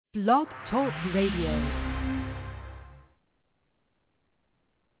Blog Talk Radio.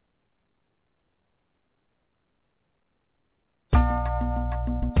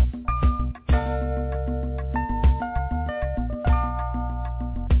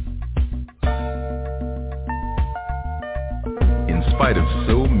 In spite of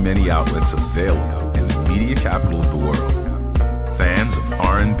so many outlets available in the media capital of the world, fans of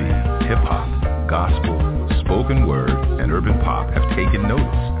R&B, hip-hop, gospel, spoken word, and urban pop have taken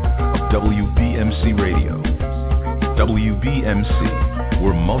notice of WBMC Radio. WBMC,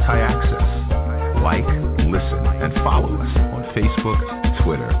 we're multi-access. Like, listen, and follow us on Facebook,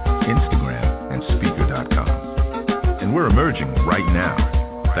 Twitter, Instagram, and Speaker.com. And we're emerging right now,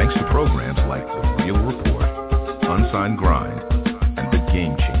 thanks to programs like The Real Report, Unsigned Grind, and The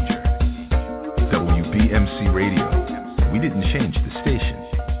Game Changer. WBMC Radio, we didn't change the station,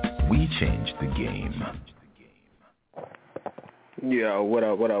 we changed the game. Yeah, what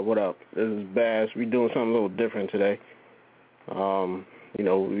up? This is Bass. We doing something a little different today.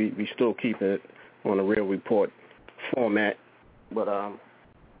 We still keep it on the Real Report format, but I'm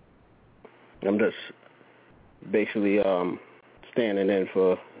just basically standing in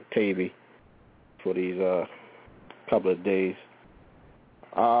for TayVi for these couple of days.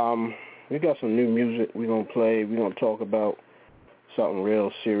 We got some new music we're gonna play. We're gonna talk about something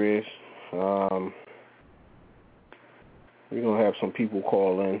real serious. We're going to have some people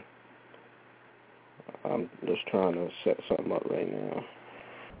call in. I'm just trying to set something up right now.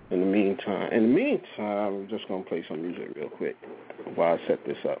 In the meantime, I'm just going to play some music real quick while I set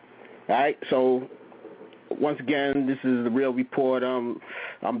this up. All right, so once again, this is The Real Report. I'm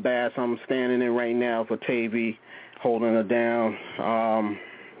Bass. I'm standing in right now for TayVi, holding her down.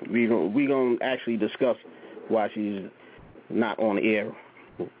 We're going to actually discuss why she's not on the air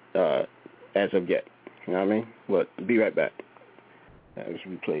as of yet. You know what I mean? But be right back as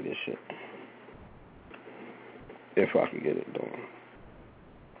we play this shit. If I can get it done.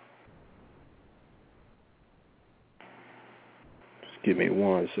 Just give me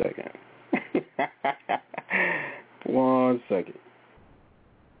 1 second. 1 second.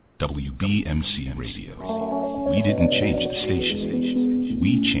 WBMC Radio. We didn't change the station.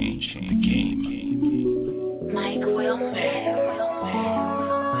 We changed the game. Mike Wilson.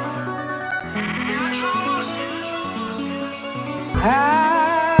 I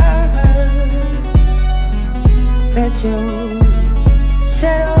heard that you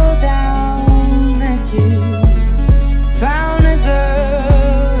settled down, that you found a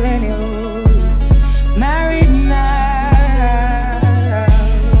girl and you're married now.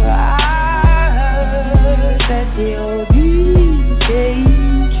 I heard that your dreams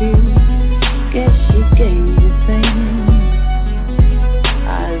came true. Guess she gave you things I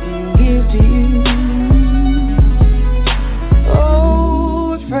didn't give to you.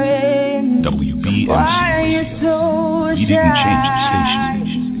 Why are you so shy? We didn't change the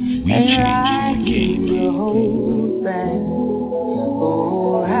station. We changed the game.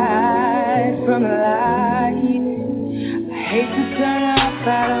 Hide from the light. I hate to turn up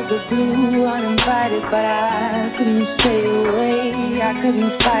out of the blue uninvited, but I couldn't stay away. I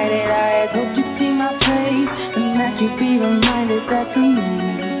couldn't fight it. I had hoped you'd see my face and that you'd be reminded that for me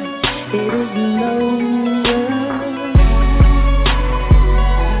it isn't over.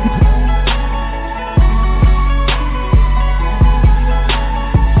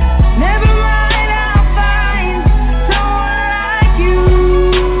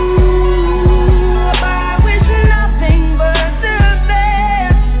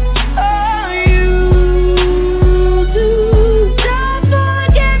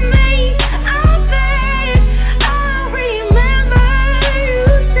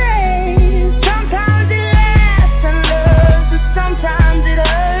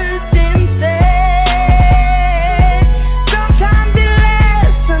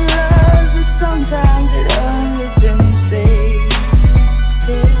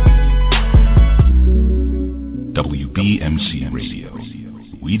 WBMC Radio.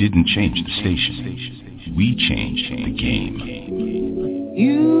 We didn't change the station. We changed the game.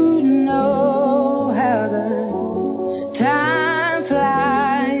 You know how the time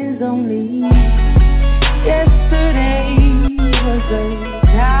flies. Only yesterday was the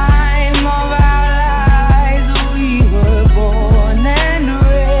time of our lives. We were born and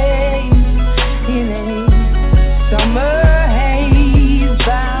raised in a summer haze,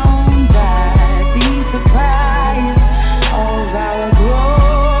 bound by the surprise of our glory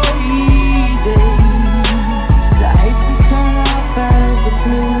days. I hate to turn up out of the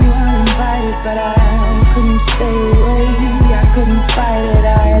blue uninvited, but I couldn't stay away. I couldn't fight it. I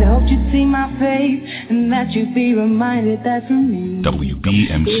had hoped you'd see my face and that you'd be reminded that for me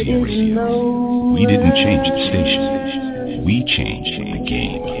WBMC Radio. We didn't change the station. We changed the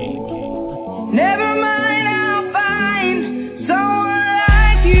game. Never mind, I'll find someone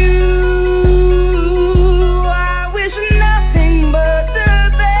like you. I wish nothing but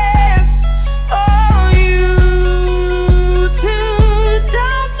the best for you too.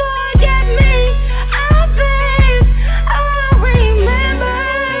 Don't forget me, I think I'll remember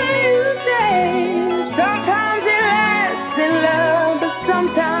you say. Sometimes it lasts in love, but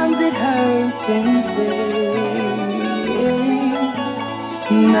sometimes it hurts instead.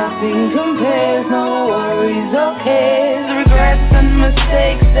 Nothing compares, no worries or cares, regrets and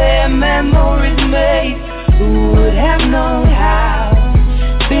mistakes, their memories made. Who would have known how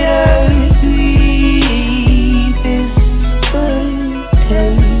bittersweet this could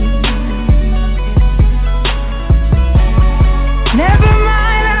taste? Never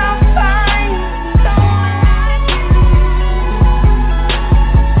mind, I'll find someone like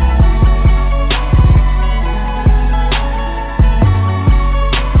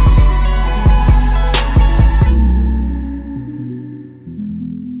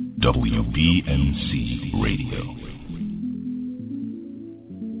WBMC Radio.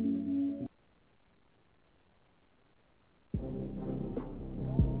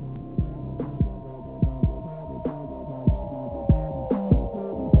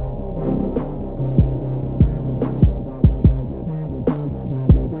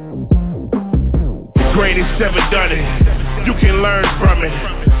 Greatest ever done it. You can learn from it.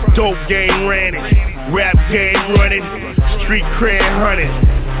 Dope game ran it. Rap game running. Street cred hunting.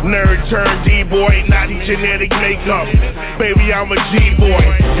 Nerd turned D-boy, not genetic makeup. Baby, I'm a G-boy.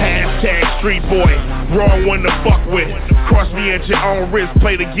 Hashtag street boy. Wrong one to fuck with. Cross me at your own risk.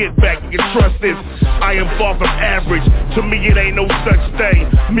 Play to get back. You can trust this. I am far from average. To me, it ain't no such thing.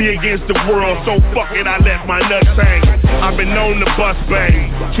 Me against the world, so fuck it, I let my nuts hang. I've been known to bust bang.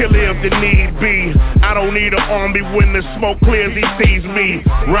 Kill it if the need be. I don't need an army when the smoke clears, he sees me.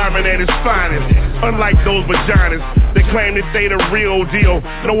 Rhyming at his finest. Unlike those vaginas, they claim that they the real deal.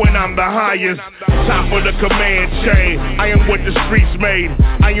 Knowing I'm the highest, top of the command chain. I am what the streets made,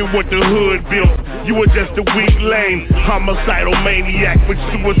 I am what the hood built. You were just a weak lame, homicidal maniac with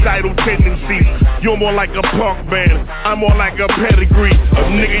suicidal tendencies. You're more like a punk band, I'm more like a pedigree, a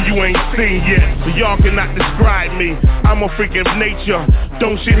nigga you ain't seen yet, so y'all cannot describe me. I'm a freak of nature,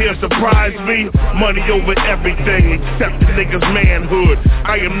 don't shit here surprise me. Money over everything except the nigga's manhood.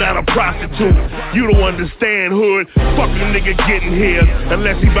 I am not a prostitute, you don't understand hood. Fuck a nigga getting here,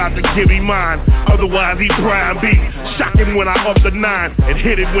 unless he about to give me mine. Otherwise he prime beat. Shock him when I up the 9 and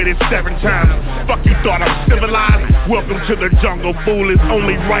hit it with it 7 times. Fuck you thought I'm civilized? Welcome to the jungle, fool. It's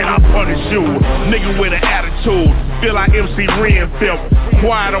only right I punish you. Nigga with an attitude, feel like MC Ren felt.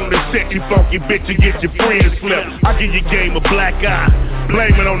 Quiet on the set, you funky bitch, you get your friends flipped. I give your game a black eye,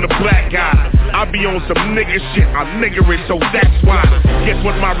 blame it on the black guy. I be on some nigga shit, I'm niggerish, so that's why. Guess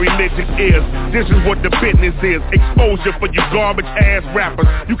what my religion is? This is what the business is. Exposure for you garbage ass rappers.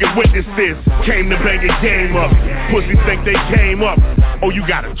 You can witness this. Came to bang your game up. Pussies think they came up. Oh, you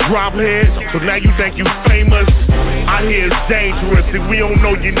got a drop head? So now you think you famous? I hear it's dangerous and we don't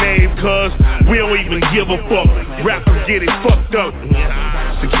know your name, cuz we don't even give a fuck. Rappers get it fucked up.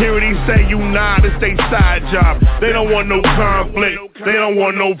 Security say you nah, this they side job. They don't want no conflict. They don't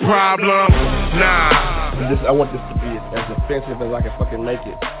want no problem. Nah. I want this to be as offensive as I can fucking make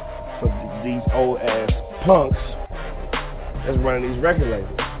it for these old ass punks that's running these record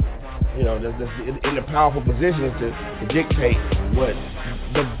labels. You know, that's in the powerful positions to dictate what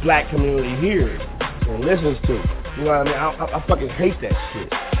the black community hears and listens to. You know what I mean? I fucking hate that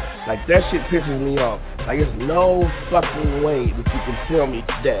shit. Like, that shit pisses me off. Like, there's no fucking way that you can tell me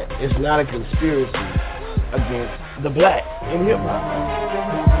that it's not a conspiracy against the black in hip-hop.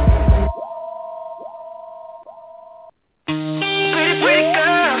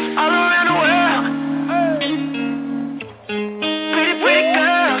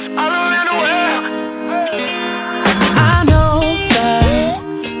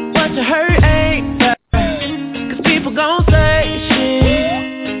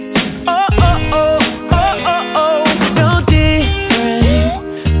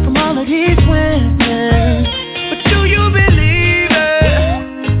 But do you believe it?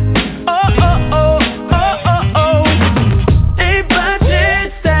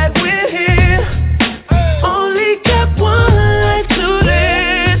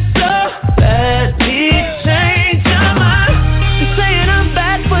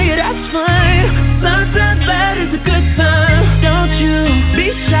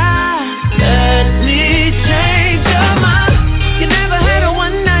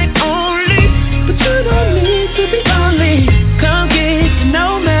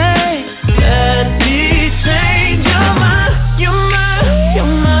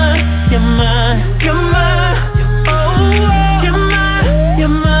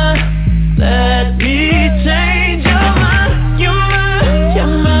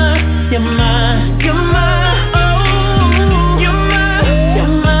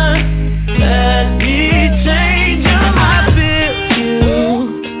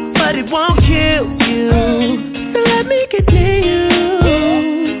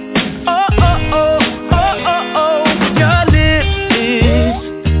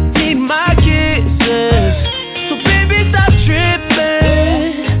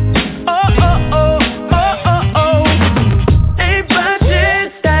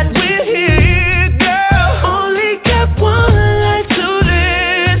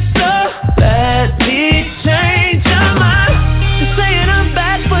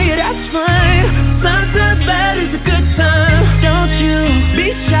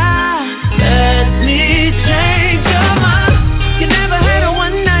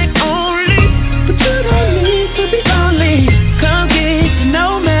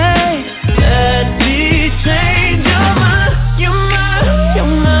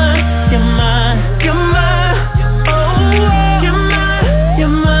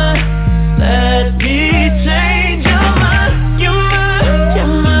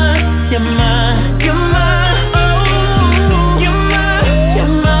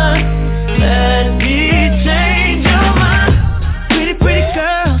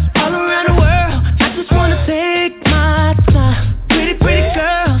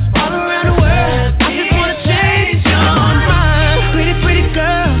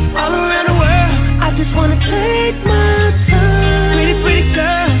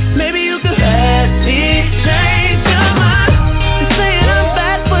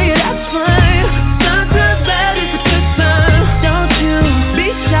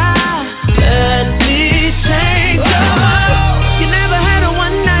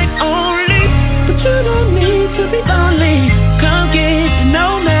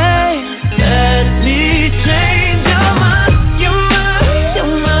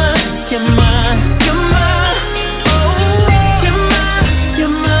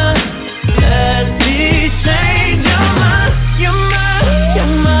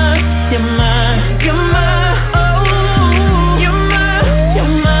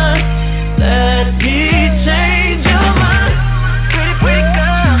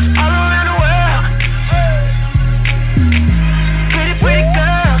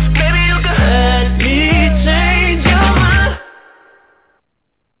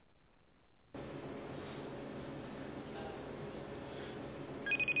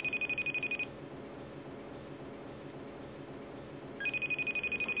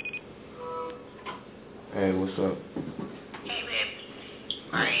 Hey, what's up? Hey, babe.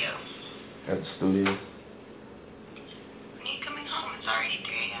 Where are you? At the studio. When are you coming home? It's already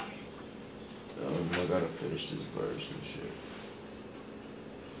 3 a.m. I gotta finish this verse and shit.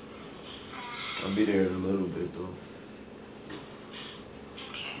 I'll be there in a little bit, though.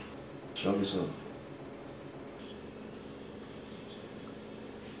 Okay. Show me something.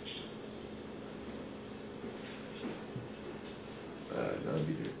 Alright, I'll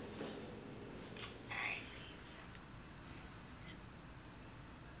be there.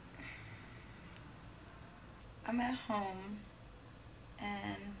 I'm at home,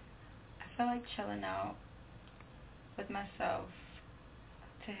 and I feel like chilling out with myself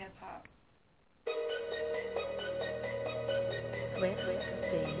to hip-hop.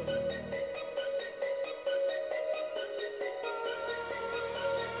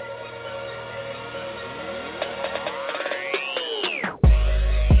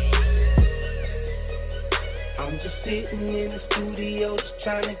 I'm just sitting in the studio just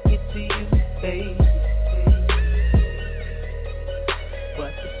trying to get to you, baby.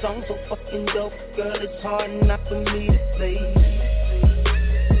 But the song's so fucking dope, girl, it's hard not for me to play.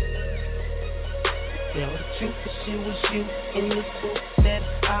 Tell the truth, cause it was you in this booth that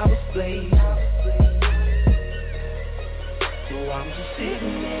I was playing. So I'm just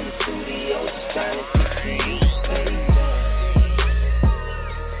sitting in the studio just trying to get to you, baby.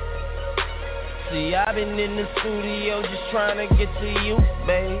 See, I've been in the studio just trying to get to you,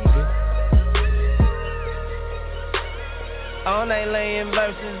 baby. All night laying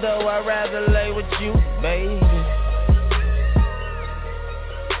verses, though I'd rather lay with you, baby.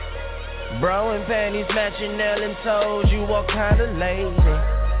 Bro and panties matching, Ellen told you what kind of lady.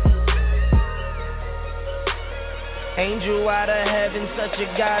 Angel out of heaven, such a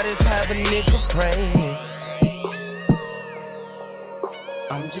goddess, have a nigga praying.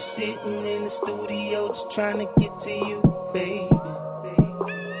 I'm just sitting in the studio just trying to get to you, baby.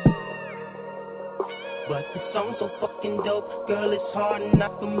 But the song's so fucking dope, girl, it's hard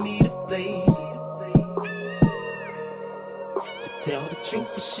not for me to play. To tell the truth,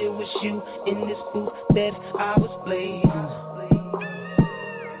 for shit was you in this booth that I was playing.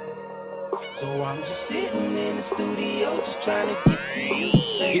 So I'm just sitting in the studio just trying to get to you,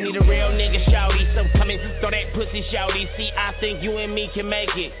 baby. You need a real nigga, shouty, so come and throw that pussy, shouty. See, I think you and me can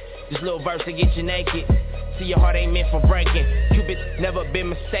make it. This little verse to get you naked. See, your heart ain't meant for breaking. Cupid's never been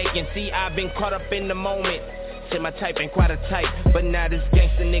mistaken. See, I've been caught up in the moment. Said my type ain't quite a type, but now this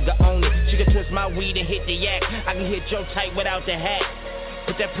gangsta nigga own it. She can twist my weed and hit the yak. I can hit your type without the hat.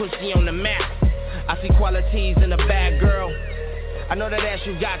 Put that pussy on the map. I see qualities in a bad girl. I know that ass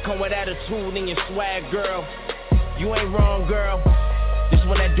you got come with attitude and your swag, girl. You ain't wrong, girl. This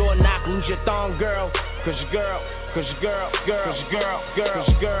when that door knock, lose your thong, girl. Cause your girl, cause your girl, girl, cause your girl, girl, cause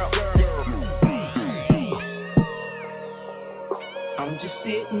your girl. I'm just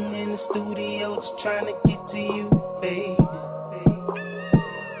sitting in the studio just trying to get to you, baby.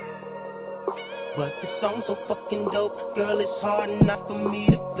 But the song's so fucking dope, girl, it's hard not for me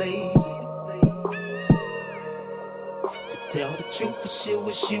to play. To tell the truth, for shit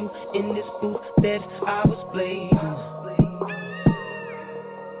was you in this booth that I was playing.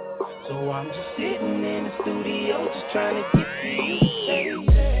 So I'm just sitting in the studio just trying to get to you, baby.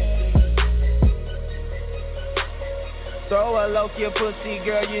 Throw a loke your pussy,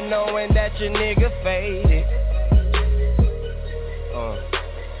 girl, you knowin' that your nigga faded.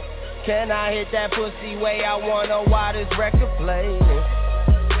 Can I hit that pussy way I wanna while this record plays?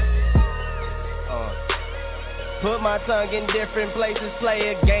 Put my tongue in different places,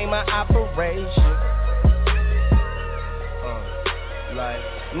 play a game of operation. Like,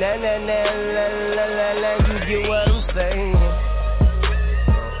 na na na la la la la, you get what I'm saying?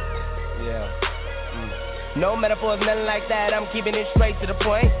 Yeah. No metaphors, nothing like that. I'm keeping it straight to the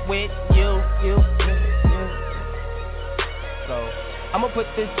point with you. So I'ma put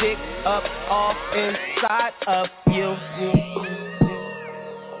this dick up off inside of you.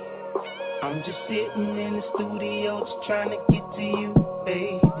 I'm just sitting in the studio just trying to get to you,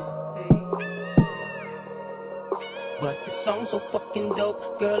 baby. But the song's so fucking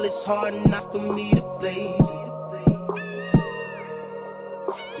dope, girl, it's hard not for me to play.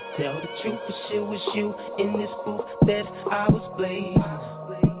 Tell the truth, for shit was you in this booth that I was playing.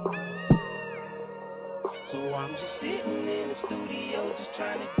 So I'm just sitting in the studio just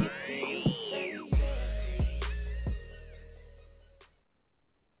trying to get to you, baby.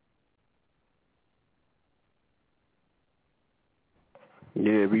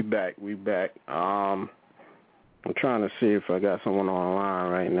 Yeah, we back. I'm trying to see if I got someone online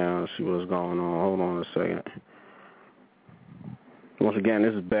right now and see what's going on. Hold on a second. Once again,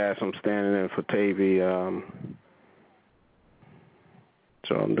 this is Bass. I'm standing in for TayVi.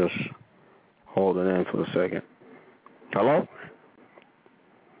 So I'm just holding in for a second. Hello?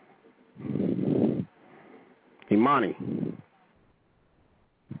 Imani.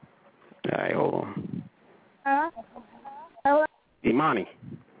 All right, hold on. Hello? Imani.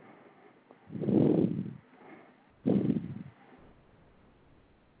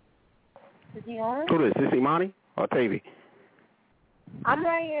 Is he on? Who is this, Imani or TayVi? I'm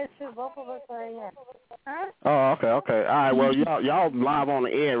right here, too. Both of us are here. Huh? Oh, okay. All right, well, y'all live on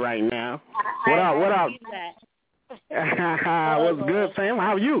the air right now. What up? What's good, Sam?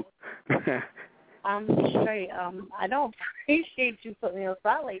 How are you? I'm straight. I don't appreciate you putting me on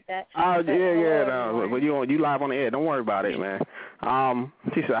spot like that. Oh, yeah, no. But you live on the air. Don't worry about it, man.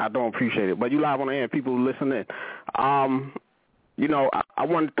 She said, I don't appreciate it. But you live on the air, people listening. You know, I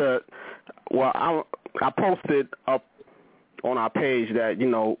wanted to, well, I posted up on our page that, you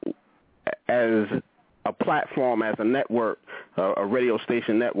know, as a platform, as a network, a radio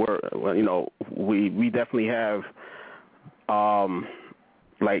station network, you know, we definitely have,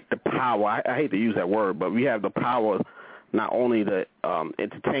 like the power, I hate to use that word, but we have the power not only to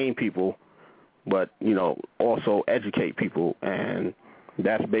entertain people, but, you know, also educate people, and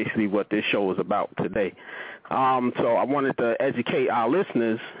that's basically what this show is about today. So I wanted to educate our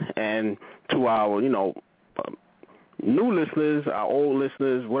listeners and to our, you know, new listeners, our old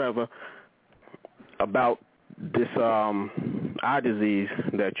listeners, whatever, about this eye disease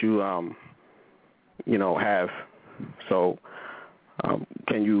that you, you know, have. So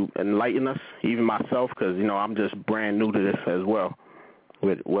can you enlighten us, even myself, because, you know, I'm just brand new to this as well,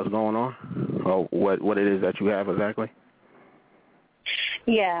 with what's going on, or what it is that you have exactly?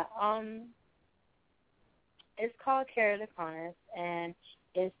 Yeah, it's called keratoconus, and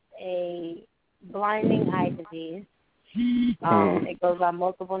it's a blinding eye disease. It goes by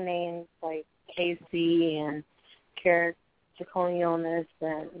multiple names like KC and keratoconus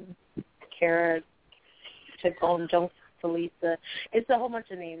and keratoconjunctivalisa. It's a whole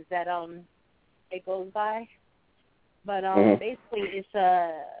bunch of names that it goes by. But basically, it's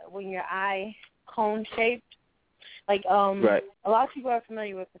when your eye cone shaped. Like right. A lot of people are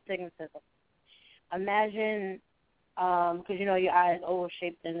familiar with astigmatism. Imagine, because you know your eye is oval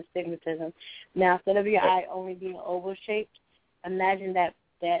shaped in astigmatism. Now, instead of your eye only being oval shaped, imagine that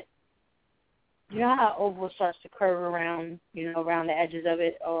you know how oval starts to curve around, you know, around the edges of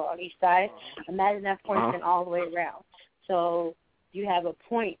it or on each side. Imagine that pointing all the way around. So you have a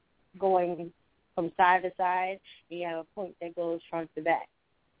point going from side to side, and you have a point that goes front to back.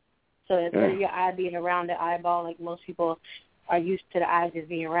 So instead of your eye being around the eyeball, like most people are used to the eye just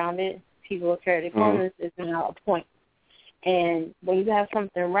being around it, people with keratoconus is now a point. And when you have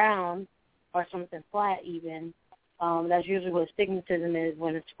something round or something flat even, that's usually what astigmatism is,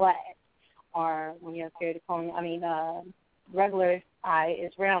 when it's flat. Or when you have keratoconus, regular eye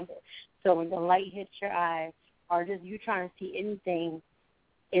is rounded. So when the light hits your eye, or just you trying to see anything,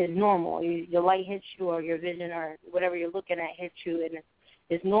 is normal. Your light hits you, or your vision, or whatever you're looking at hits you, and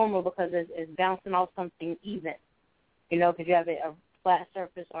it's normal because it's bouncing off something even. You know, because you have a flat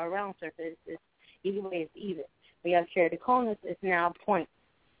surface or a round surface. Either way, it's even. When you have keratoconus, it's now a point,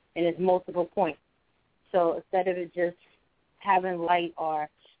 and it's multiple points. So instead of it just having light or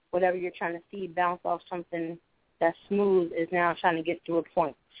whatever you're trying to see bounce off something that's smooth, is now trying to get to a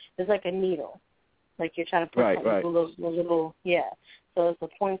point. It's like a needle. Like you're trying to put something a little, So it's a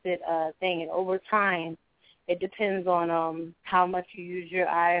pointed thing. And over time, it depends on how much you use your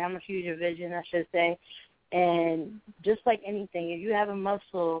eye, how much you use your vision, I should say. And just like anything, if you have a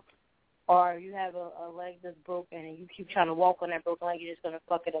muscle or you have a leg that's broken and you keep trying to walk on that broken leg, you're just going to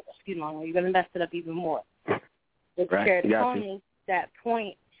fuck it up, or you're going to mess it up even more. With keratoconus, that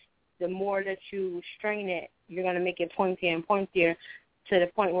point, the more that you strain it, you're going to make it pointier and pointier to the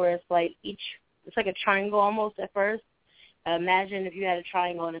point where it's like it's like a triangle almost at first. Imagine if you had a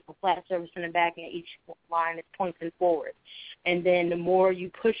triangle and it's a flat surface in the back and each line is pointing forward. And then the more you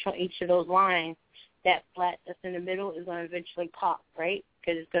push on each of those lines, that flat that's in the middle is going to eventually pop, right?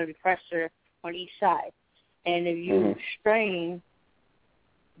 Because it's going to be pressure on each side. And if you strain,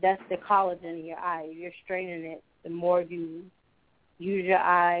 that's the collagen in your eye. If you're straining it, the more you use your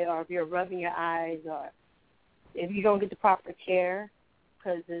eye, or if you're rubbing your eyes, or if you don't get the proper care,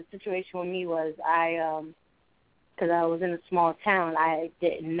 because the situation with me was because I was in a small town, I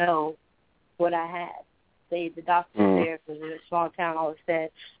didn't know what I had. The doctor there, because in a small town, always said,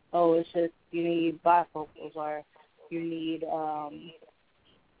 oh, it's just you need bifocals, or you need,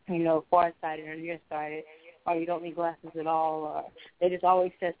 farsighted or nearsighted, or you don't need glasses at all, or they just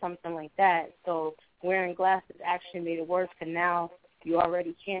always said something like that. So wearing glasses actually made it worse, because now you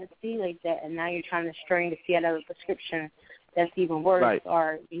already can't see like that, and now you're trying to strain to see out of a prescription that's even worse, right.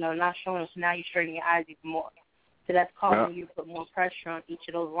 or, not showing us, so now you're straining your eyes even more. So that's causing you to put more pressure on each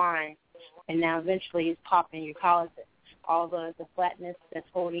of those lines, and now eventually it's popping your collagen. All the flatness that's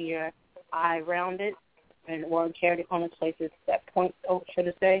holding your eye around it, or keratoconus places, that point, should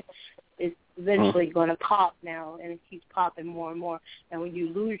I say, is eventually going to pop now, and it keeps popping more and more. And when you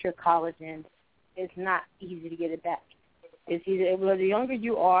lose your collagen, it's not easy to get it back. It's either, well, the younger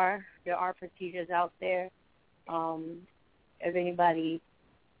you are, there are procedures out there. If anybody,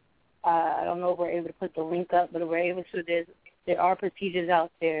 I don't know if we're able to put the link up, but if we're able to, there are procedures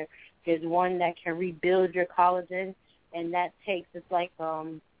out there. There's one that can rebuild your collagen, and that takes, it's like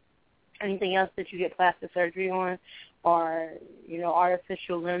anything else that you get plastic surgery on, or,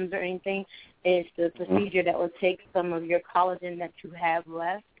 artificial limbs or anything. It's the procedure that will take some of your collagen that you have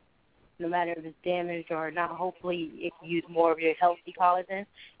left, no matter if it's damaged or not. Hopefully it can use more of your healthy collagen,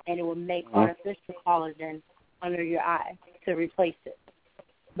 and it will make artificial collagen under your eye to replace it.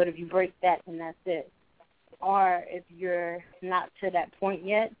 But if you break that, then that's it. Or if you're not to that point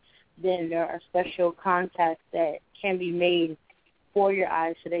yet, then there are special contacts that can be made for your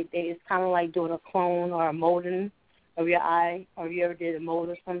eyes. So it's kind of like doing a clone or a molding of your eye, or if you ever did a mold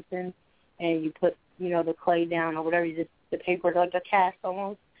or something, and you put, the clay down or whatever, the paper, like a cast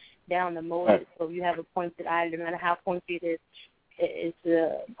almost, down to mold it. So if you have a pointed eye, no matter how pointy it is,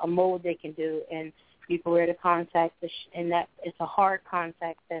 it's a mold they can do, and you can wear the contact, and that it's a hard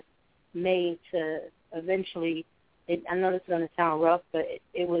contact that's made to eventually, I know this is going to sound rough, but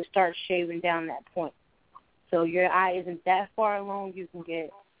it will start shaving down that point. So your eye isn't that far along. You can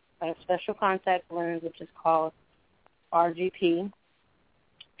get a special contact lens, which is called RGP.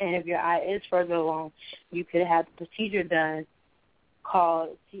 And if your eye is further along, you could have the procedure done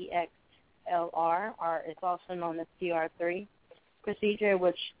called CXLR, or it's also known as CR3 procedure,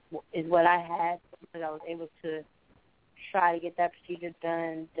 which is what I had, because I was able to try to get that procedure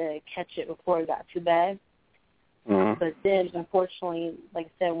done to catch it before it got too bad. But then, unfortunately, like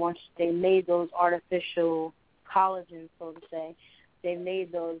I said, once they made those artificial collagen, so to say, they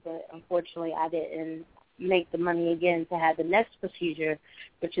made those, but unfortunately I didn't make the money again to have the next procedure,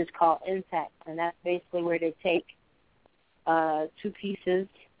 which is called Intact, and that's basically where they take 2 pieces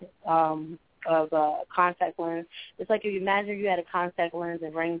of contact lens. It's like if you imagine you had a contact lens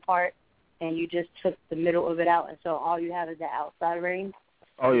and ring part, and you just took the middle of it out, and so all you have is the outside ring.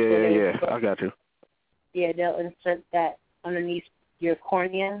 Oh, yeah, I got you. Yeah, they'll insert that underneath your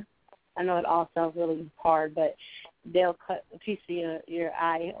cornea. I know it all sounds really hard, but they'll cut a piece of your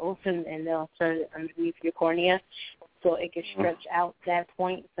eye open, and they'll insert it underneath your cornea so it can stretch out that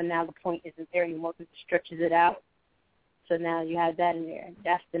point. So now the point isn't there anymore because it stretches it out. So now you have that in there.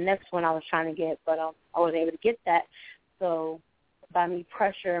 That's the next one I was trying to get, but I wasn't able to get that. So by me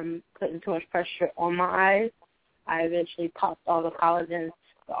putting too much pressure on my eyes, I eventually popped all the collagen,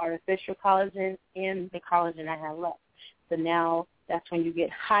 the artificial collagen, and the collagen I have left. So now that's when you get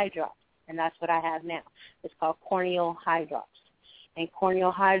high drops, and that's what I have now. It's called corneal high drops. And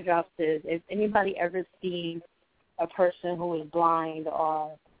corneal high drops is, if anybody ever seen a person who is blind,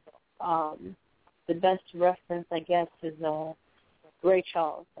 or the best reference, I guess, is Ray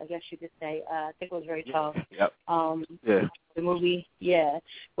Charles, I guess you could say. I think it was Ray Charles. Yep. The movie,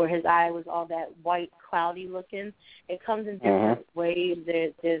 where his eye was all that white, cloudy looking. It comes in different ways.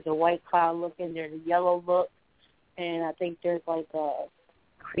 There's a white cloud looking, there's a yellow look, and I think there's like a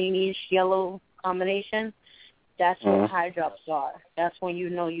creamish yellow combination. That's what high drops are. That's when you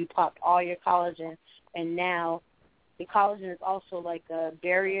know you popped all your collagen, and now the collagen is also like a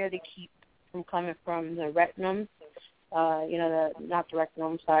barrier to keep from coming from the retinum. Not the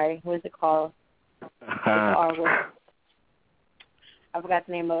retinum, sorry. What is it called? I forgot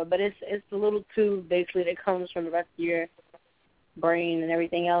the name of it, but it's the little tube basically that comes from the rest of your brain and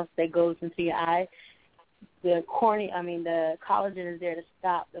everything else that goes into your eye. The collagen is there to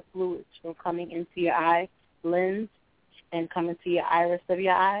stop the fluids from coming into your eye lens and coming to your iris of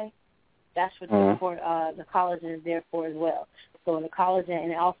your eye. That's what the collagen is there for as well. So the collagen,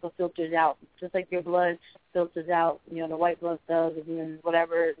 and it also filters out, just like your blood filters out, the white blood cells and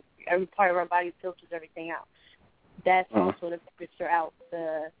whatever, every part of our body filters everything out. That's also to filter out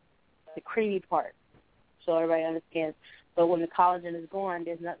the creamy part, so everybody understands. But when the collagen is gone,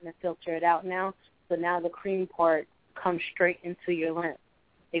 there's nothing to filter it out now. So now the cream part comes straight into your lens.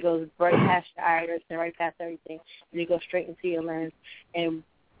 It goes right past your iris and right past everything, and it goes straight into your lens, and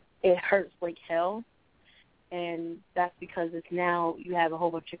it hurts like hell. And that's because it's now you have a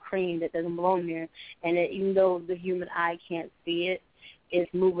whole bunch of cream that doesn't belong there, and even though the human eye can't see it,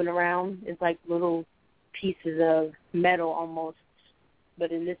 it's moving around. It's like little pieces of metal almost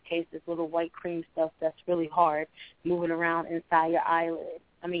but in this case, it's little white cream stuff that's really hard moving around inside your eyelid.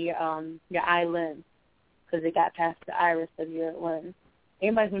 Your eye lens, because it got past the iris of your lens.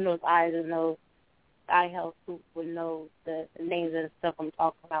 Anybody who knows eyes and knows eye health would know the names of the stuff I'm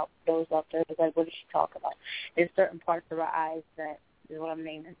talking about. Those up there, it's like, what does she talk about? There's certain parts of our eyes that is what I'm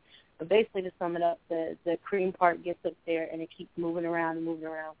naming. But basically, to sum it up, the cream part gets up there, and it keeps moving around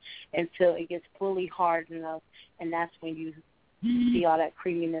until it gets fully hard enough, and that's when you see all that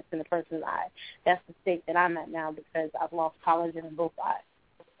creaminess in the person's eye. That's the state that I'm at now because I've lost collagen in both eyes.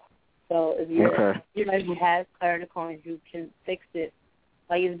 So if you're somebody who has keratoconus, you can fix it.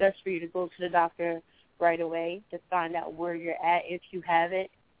 Like, it's best for you to go to the doctor right away to find out where you're at if you have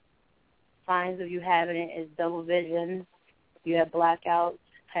it. Signs of you having it is double vision. You have blackouts,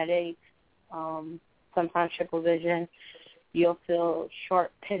 headaches, sometimes triple vision. You'll feel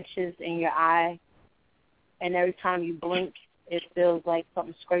sharp pinches in your eye, and every time you blink, it feels like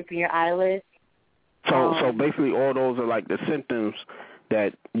something scraping your eyelid. So basically, all those are like the symptoms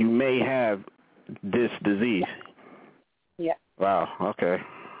that you may have this disease. Yeah. Wow. Okay.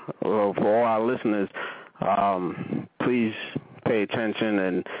 Well, for all our listeners, please pay attention,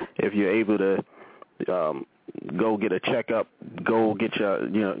 and if you're able to go get a checkup, go get your,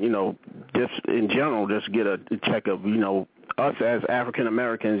 just in general, just get a checkup. Us as African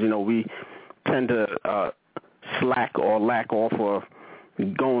Americans, we tend to slack or lack off of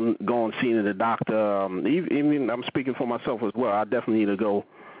going seeing the doctor. Even I'm speaking for myself as well. I definitely need to go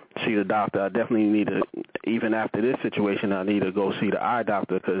see the doctor. I definitely need to, even after this situation, I need to go see the eye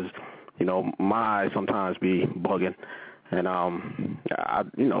doctor because, my eyes sometimes be bugging. And,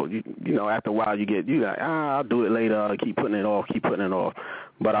 after a while you like, I'll do it later. I keep putting it off.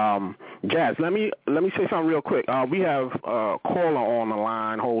 But, Jazz, let me say something real quick. We have a caller on the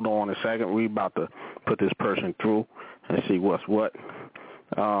line. Hold on a second. We're about to put this person through and see what's what.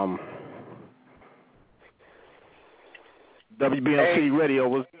 WBMC Radio,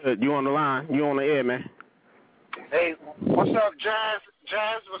 what's good? You on the line? You on the air, man? Hey, what's up, Jazz?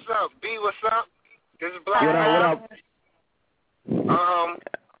 Jazz, what's up? B, what's up? This is Black. What up?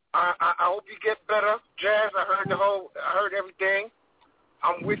 I hope you get better, Jazz. I heard everything.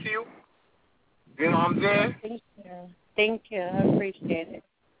 I'm with you. I'm there. Thank you. I appreciate it.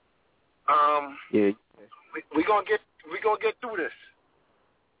 Yeah. We gonna get through this.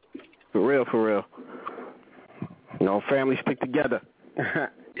 For real. Families stick together.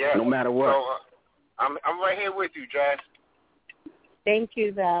 Yeah. No matter what. So, I'm right here with you, Jazz. Thank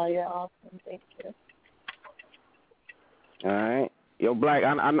you, Val. You're awesome. Thank you. All right. Yo, Black,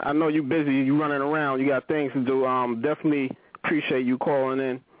 I know you busy. You running around. You got things to do. Definitely appreciate you calling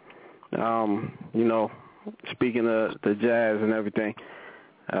in. Speaking of the Jazz and everything,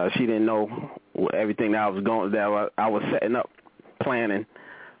 she didn't know everything that I was setting up, planning.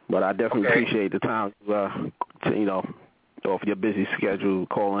 But I definitely appreciate the time to off your busy schedule,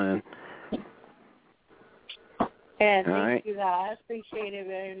 calling in. Yeah, thank you, guys. I appreciate it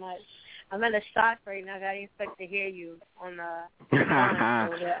very much. I'm at a shop right now. I didn't expect to hear you on the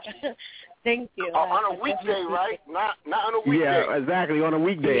phone. Thank you. On a weekday, right? Not on a weekday. Yeah, exactly. On a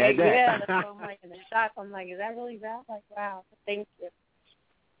weekday. Yeah, that's what I'm like in the shop. I'm like, is that really bad? Like, wow. Thank you.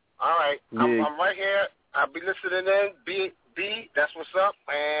 All right. Yeah. I'm right here. I'll be listening in. B, that's what's up.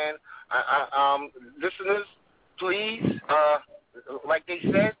 And listeners, please, like they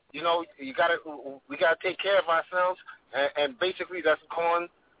said, we gotta take care of ourselves, and basically that's going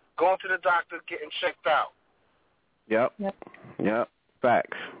to the doctor, getting checked out. Yep.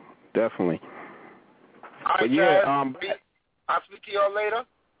 Facts, definitely. All right, I'll speak to y'all later.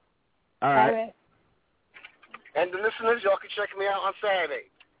 All right. And the listeners, y'all can check me out on Saturday.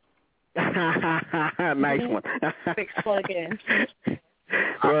 Nice one. Fix plug in.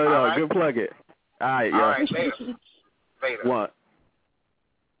 Well, good plug it. All right, y'all. All right, later. What?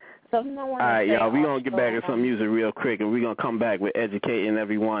 All right, y'all. We're going to get back to some music real quick, and we're going to come back with educating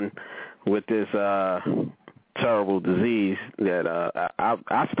everyone with this terrible disease that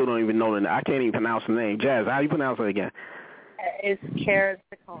I still don't even know. I can't even pronounce the name. Jazz, how do you pronounce it again? It's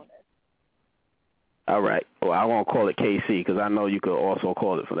keratoconus. All right. Well, I won't call it KC because I know you could also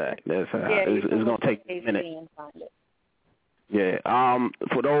call it for that. That's it's going to take a minute. Yeah.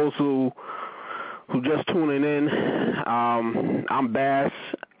 For those who just tuning in, I'm Bass.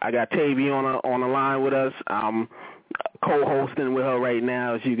 I got TayVi on the line with us. I'm co-hosting with her right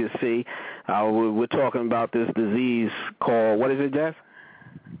now, as you can see. We're talking about this disease called, what is it, Jazz?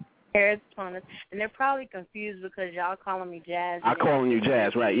 Keratoconus. And they're probably confused because y'all calling me Jazz. I'm calling you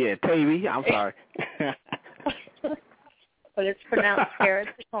Jazz, right? Yeah, TayVi. I'm sorry. But it's pronounced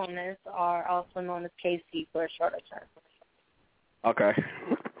keratoconus, or also known as KC for a shorter term. Okay.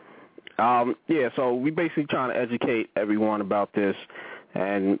 Yeah, so we basically trying to educate everyone about this.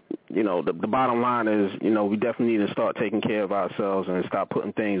 And, you know, the bottom line is, you know, we definitely need to start taking care of ourselves and stop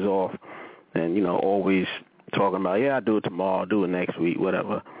putting things off and, you know, always talking about, yeah, I'll do it tomorrow, I'll do it next week,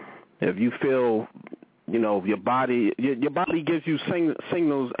 whatever. If you feel, you know, your body gives you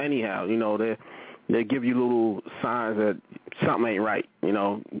signals anyhow, you know, they give you little signs that something ain't right, you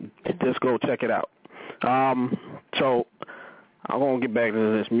know, just go check it out. So I'm going to get back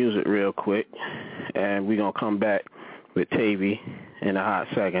to this music real quick, and we're going to come back with TayVi in a hot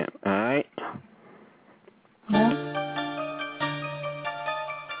second, all right?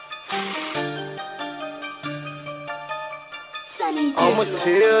 I'ma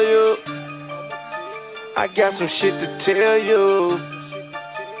tell you, I got some shit to tell you.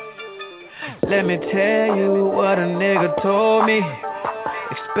 Let me tell you what a nigga told me.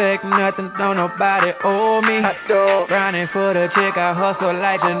 Expect nothing, don't nobody owe me. Grinding for the chick, I hustle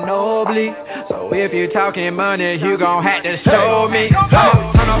like Ginobili. So if you talking money, you gon' have to show me.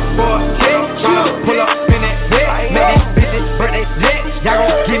 I'ma turn up for a chick, I'ma pull up in that bed. Make these bitches birthday lit, y'all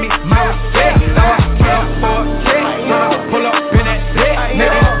gon' give me my respect. I'ma turn up for a chick, I'ma pull up in that bed.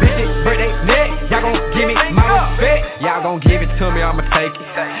 Make these bitches birthday lit, y'all gon' give me my respect. Y'all gon' give it to me, I'ma take it.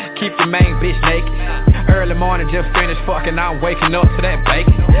 Keep the main bitch naked. Early morning, just finished fucking, I'm waking up to that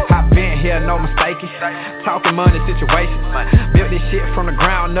bacon. I been here, no mistaking. Talking money situations. Built this shit from the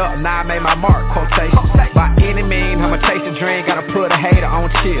ground up, now I made my mark quotation. By any means, I'ma chase the dream, gotta put a hater on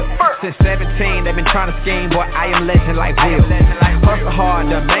chill. Since 17, they been trying to scheme, boy, I am legend like Will. Hustle hard,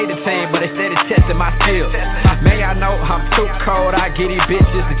 done made the team, but they steady testing my skills. Man, y'all know I'm too cold, I get these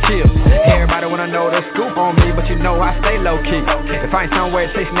bitches to chill. Everybody wanna know the scoop on me, but you know I stay low key. If I ain't somewhere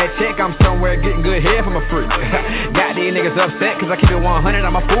chasing that check, I'm somewhere getting good head from a freak. Got these niggas upset, cause I keep it 100,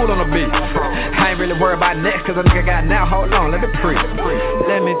 I'm a fool on the beat. I ain't really worried about next, cause a nigga got now, hold on, let me preach.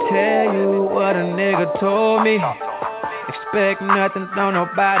 Let me tell you what a nigga told me. Expect nothing, don't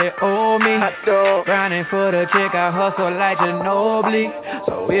nobody owe me. Grinding for the chick, I hustle like Ginobili.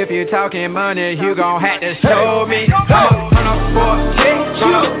 So if you talking money, you gon' have to show me. I'ma turn up for a chick,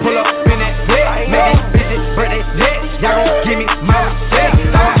 I'ma pull up in that bed. Make these bitches birthday lit, y'all gon' give me my respect.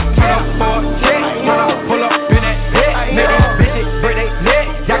 I'ma turn up for a chick, I'ma pull up in that bed. Make these bitches birthday lit,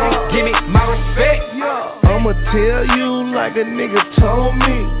 y'all gon' give me my respect. I'ma tell you like a nigga told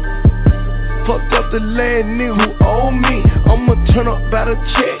me. Fucked up the last nigga who owe me. I'ma turn up by the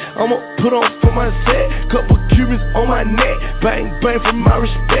check, I'ma put on for my set. Couple Cubans on my neck, bang bang for my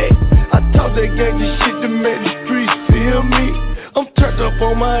respect. I talk that gangsta shit to make the streets feel me. I'm turned up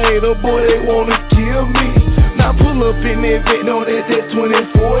on my hater, boy, they wanna kill me. Now pull up in that vet, know that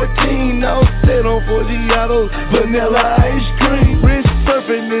 2014. Now set on 40 autos, vanilla ice cream. Wrist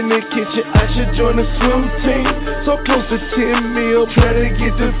surfing in the kitchen, I should join the swim team. So close to 10 mil, try to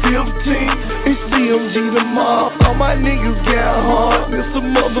get to 15. It's CMG tomorrow, all my niggas got hard. It's a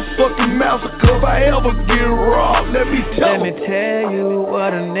motherfucking massacre if I ever get robbed. Let me tell you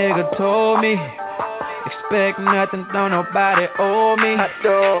what a nigga told me. Expect nothing, don't nobody owe me.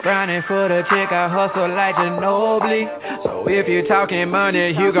 Grinding for the chick, I hustle like Ginobili. So if you talking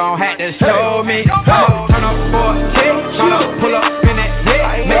money, you gon' have to show me. I'ma turn up for a chick, I'ma pull up in that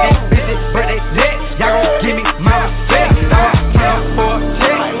bed. Make these bitches birthday lit, y'all gon' give me my respect. I'ma turn up for a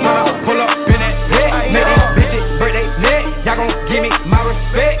chick, I'ma pull up in that bed. Make these bitches birthday lit, y'all gon' give me my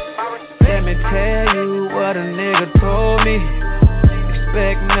respect. Let me tell you what a nigga told me.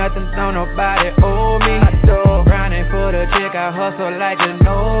 Expect nothing, don't nobody owe me. Grinding for the chick, I hustle like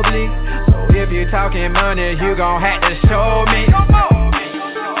Ginobili. So if you talking money, you gon' have to show me.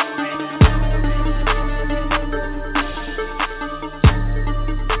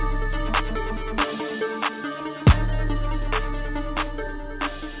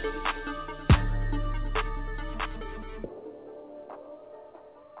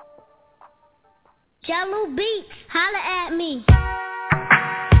 Jello Beats, holla at me.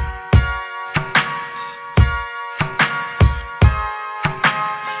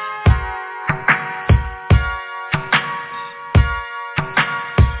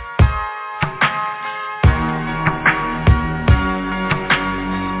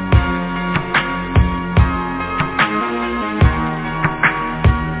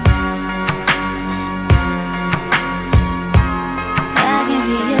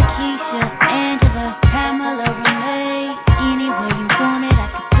 Anywhere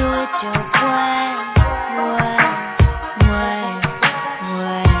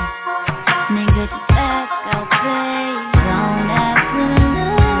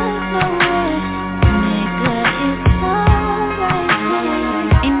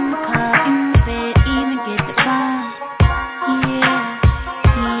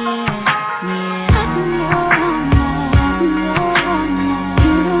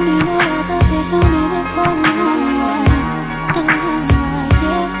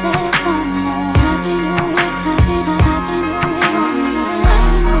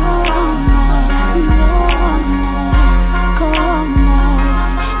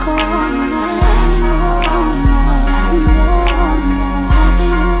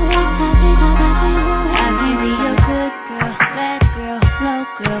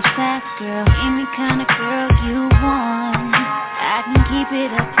Keep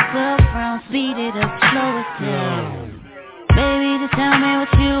it up, 12 rounds, speed it up, slow it down. Baby, just tell me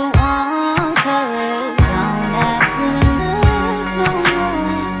what you want, 'cause don't have to look no more.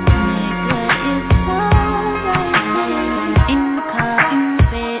 Nigga, it's alright there. In the car, in the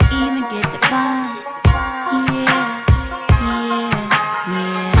bed, even get the phone.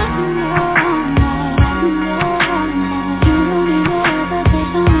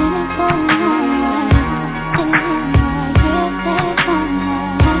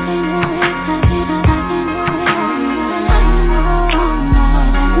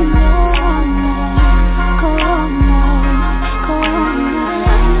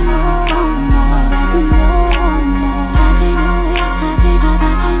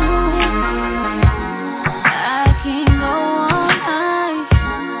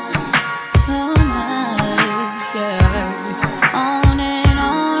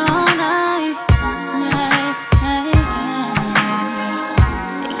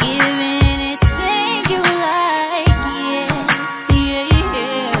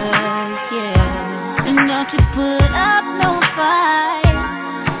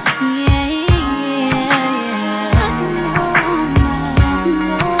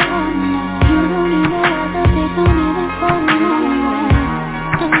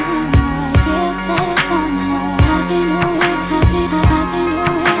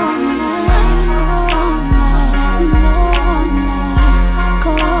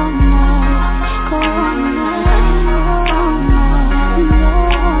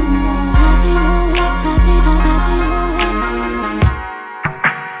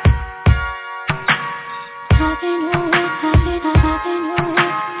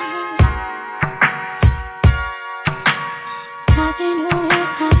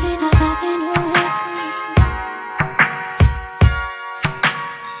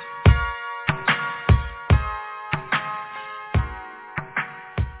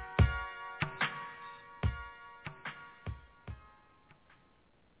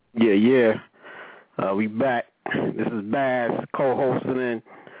 Yeah. We back. This is Baz co-hosting in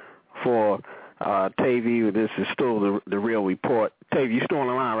for TayVi. This is still the Real Report. TayVi, you still on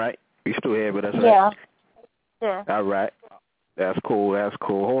the line, right? You still here with us? Right? Yeah. All right. That's cool.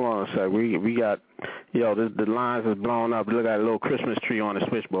 Hold on a sec. We got, the lines is blown up. Look at a little Christmas tree on the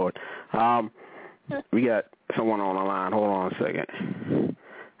switchboard. We got someone on the line. Hold on a second.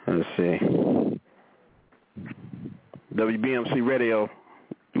 Let's see. WBMC Radio.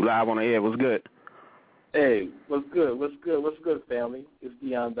 You live on the air. What's good? Hey, what's good, family? It's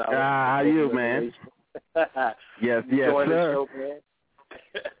Deon. How you, man? yes, sir. Show, man.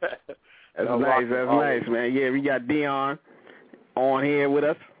 That's nice, man. Yeah, we got Deon on here with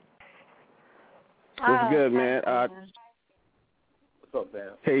us. What's good, man? What's up,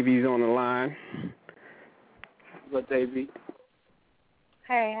 man? TayVi's on the line. What's up, TayVi?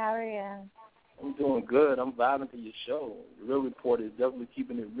 Hey, how are you? I'm doing good. I'm vibing to your show. The Real Report is definitely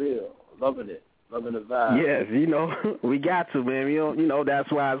keeping it real. Loving it. Loving the vibe. Yes, we got to, man. We don't, that's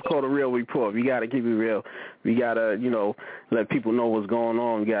why it's called a Real Report. We got to keep it real. We got to, let people know what's going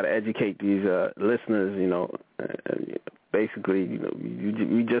on. We got to educate these listeners, basically,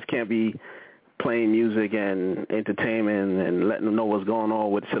 we just can't be playing music and entertainment and letting them know what's going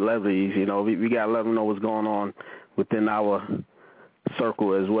on with celebrities. We got to let them know what's going on within our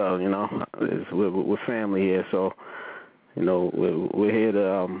circle as well. We're family here, so we're here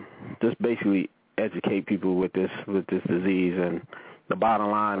to just basically educate people with this disease. And the bottom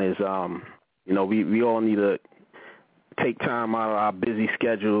line is, we all need to take time out of our busy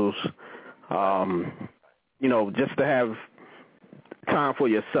schedules, just to have time for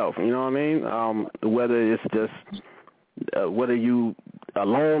yourself. You know what I mean? Whether it's just whether you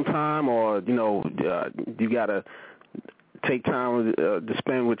alone time or you gotta take time to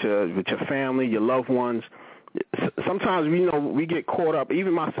spend with your family, your loved ones. Sometimes we get caught up,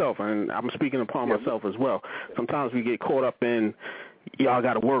 even myself, and I'm speaking upon myself as well. Sometimes we get caught up in, I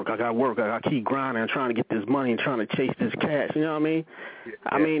got to work, I got to keep grinding and trying to get this money and trying to chase this cash. You know what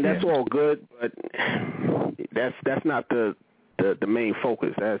I mean? That's all good, but that's not the main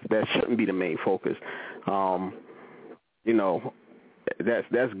focus. That shouldn't be the main focus.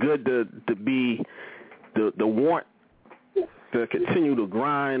 That's good to be the want to continue to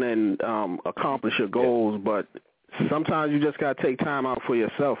grind and accomplish your goals, but sometimes you just got to take time out for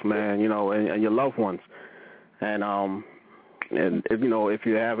yourself, man, and your loved ones. And if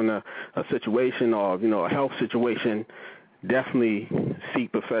you're having a situation or, a health situation, definitely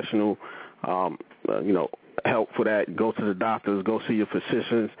seek professional, help for that. Go to the doctors, go see your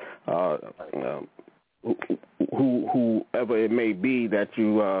physicians, whoever it may be that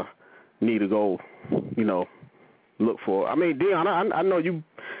you need to go, look for. I mean, Deon, I know you.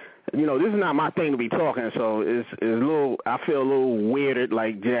 You know, this is not my thing to be talking, so it's a little. I feel a little weirded,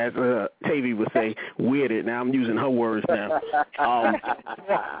 like Jazz TayVi would say, weirded. Now I'm using her words now. I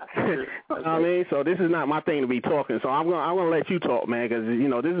mean, so this is not my thing to be talking. So I'm gonna let you talk, man, because you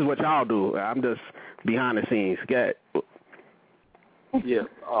know this is what y'all do. I'm just behind the scenes. Get. Yeah.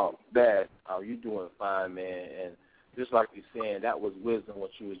 Bad. You doing fine, man. And just like you're saying, that was wisdom what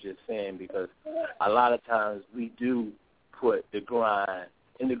you was just saying, because a lot of times we do put the grind.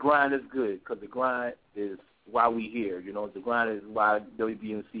 And the grind is good, because the grind is why we here. You know, the grind is why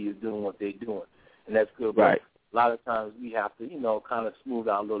WBMC is doing what they're doing, and that's good. But right. A lot of times we have to, you know, kind of smooth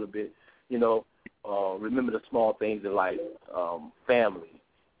out a little bit. You know, remember the small things in life, family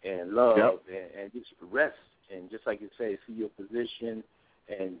and love, and just rest. And just like you say, see your position,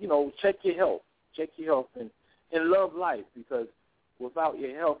 and you know, check your health, and love life, because without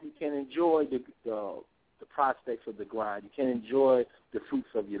your health, you can't enjoy the prospects of the grind. You can't enjoy the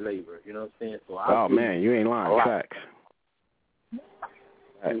fruits of your labor. You know what I'm saying? So man, you ain't lying. Facts.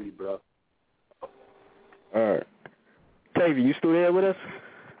 Really, bro. All right. TayVi, you still there with us?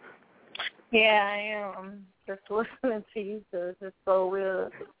 Yeah, I am. Just listening to you, so it's just so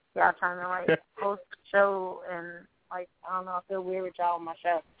weird. Y'all trying to, like, host the show, and, like, I don't know, I feel weird with y'all on my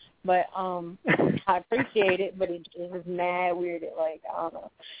show. But I appreciate it, but it was mad weird. Like, I don't know.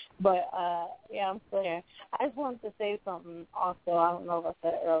 But, yeah, I'm still here. I just wanted to say something also. I don't know if I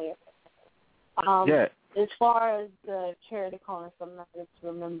said it earlier. As far as the charity calling, something I just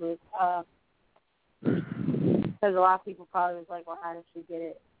remembered, because a lot of people probably was like, well, how did she get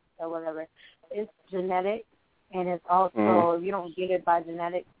it or whatever. It's genetic, and it's also, if you don't get it by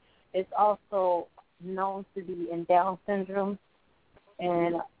genetics, it's also known to be in Down syndrome.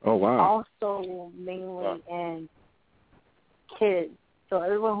 And also mainly in kids. So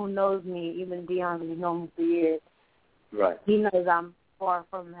everyone who knows me, even Deon, who's known me for years, right, he knows I'm far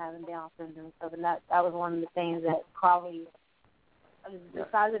from having Down syndrome. So that was one of the things that probably,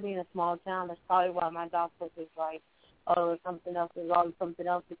 besides it being a small town, that's probably why my doctor was like, oh, there's something else, there's always something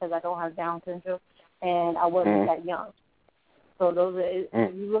else, because I don't have Down syndrome, and I wasn't that young. So those are,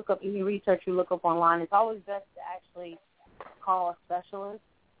 if you look up, any research you look up online, it's always best to actually call a specialist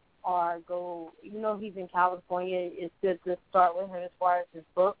or go, even though he's in California, it's good to start with him as far as his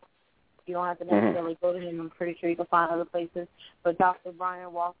book. You don't have to necessarily go to him. I'm pretty sure you can find other places. But Dr.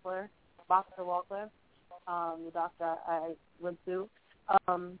 Brian Walkler, the doctor I went to,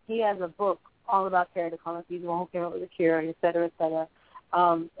 he has a book all about keratoconus. He's the one who came up with the cure, and et cetera, et cetera.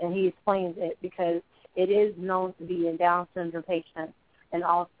 And he explains it because it is known to be in Down syndrome patients, and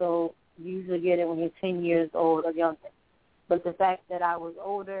also you usually get it when you're 10 years old or younger. But the fact that I was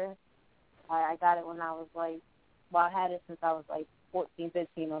older, I got it when I was like, well, I had it since I was like 14,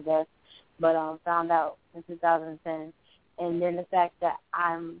 15, I guess, but found out in 2010. And then the fact that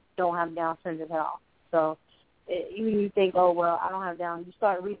I don't have Down syndrome at all. So even you think, oh, well, I don't have Down, you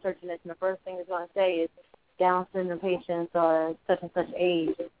start researching this, and the first thing it's going to say is Down syndrome patients are such and such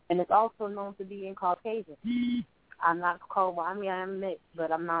age. And it's also known to be in Caucasian. I'm not I am mixed,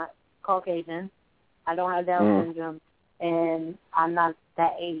 but I'm not Caucasian. I don't have Down syndrome. And I'm not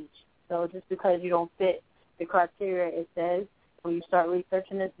that age. So just because you don't fit the criteria, it says, when you start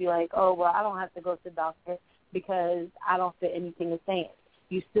researching this, be like, oh, well, I don't have to go to the doctor because I don't fit anything it's saying.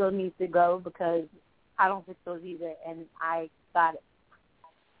 You still need to go because I don't fit those either, and I got it.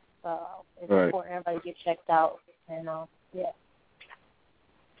 So it's important everybody get checked out. And,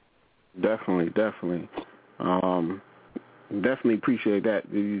 Definitely. Definitely appreciate that,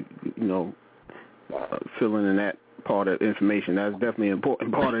 filling in that part of information. That's definitely an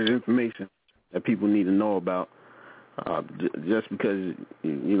important part of the information that people need to know about. Just because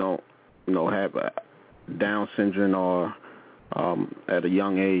you don't have Down syndrome or at a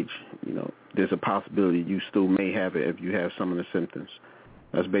young age, there's a possibility you still may have it if you have some of the symptoms.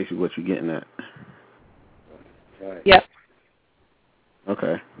 That's basically what you're getting at. Right. Yep.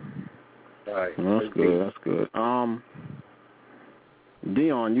 Okay. All right. Well, that's good.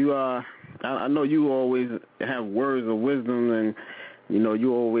 Deon, you I know you always have words of wisdom, and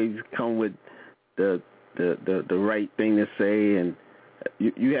you always come with the right thing to say. And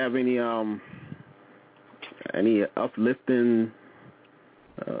you have any uplifting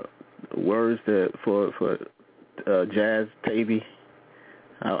words for Jazz TayVi?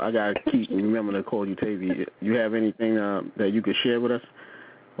 I gotta keep remembering to call you TayVi. You have anything that you could share with us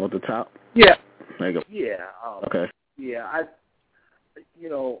off the top? Yeah. Okay. Yeah, I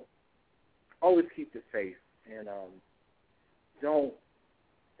always keep the faith, and don't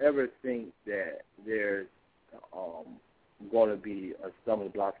ever think that there's going to be a stumbling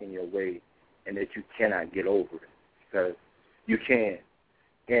block in your way and that you cannot get over it. because you can.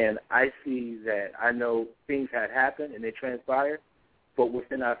 And I see that I know things had happened and they transpired, but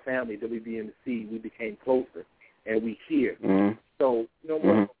within our family, WBMC, we became closer and we here. Mm-hmm. So, you know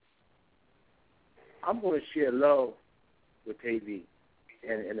what? I'm going to share love with TayVi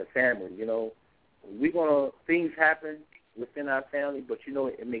and the family. You know, things happen within our family, but you know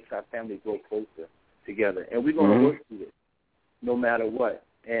it makes our family grow closer together, and we're going to work through it no matter what.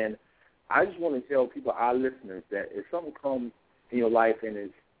 And I just want to tell people, our listeners, that if something comes in your life and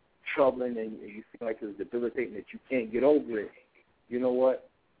it's troubling and you feel like it's debilitating, that you can't get over it, you know what?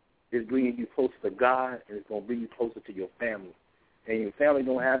 It's bringing you closer to God, and it's going to bring you closer to your family. And your family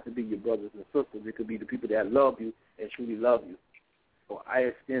don't have to be your brothers and sisters. It could be the people that love you and truly love you. So I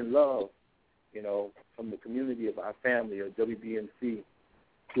extend love, you know, from the community of our family of WBMC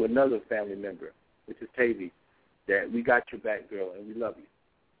to another family member, which is TayVi, that we got your back, girl, and we love you.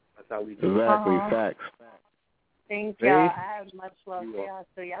 That's how we do it. Exactly, facts. Thank y'all. I have much love for y'all.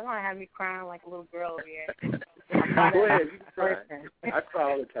 So y'all going to have me crying like a little girl over here. Go ahead. You can cry. I cry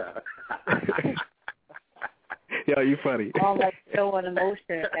all the time. Yo, you funny. All like show an emotion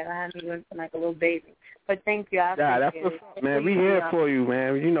that I have me going like a little baby. But thank you. I appreciate that's what's up, man. We here for you,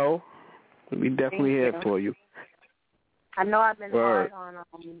 man. You know, we definitely here for you. I know I've been hard on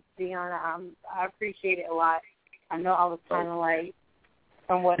Deon. I appreciate it a lot. I know I was kind of like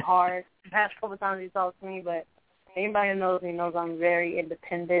somewhat hard the past couple times you talked to me, but anybody who knows me knows I'm very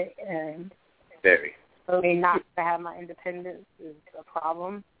independent, and very. For me not to have my independence is a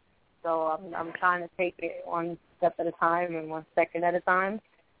problem. So I'm trying to take it one step at a time and 1 second at a time.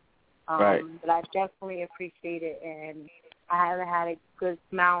 Right. But I definitely appreciate it, and I haven't had a good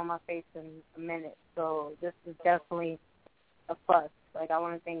smile on my face in a minute. So this is definitely a plus. Like, I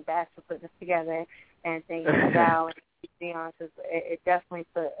want to thank Bash for putting this together, and thank Val and Deon, because it definitely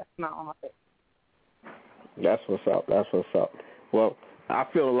put a smile on my face. That's what's up. That's what's up. Well, I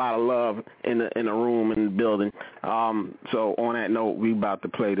feel a lot of love in the room, in the building. So on that note, we about to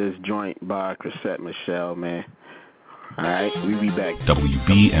play this joint by Chrisette Michelle, man. All right, we be back.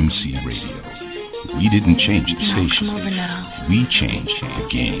 WBMC Radio. We didn't change the station. We changed the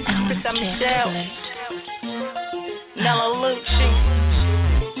game. Chrisette Michelle, Nella Lucci,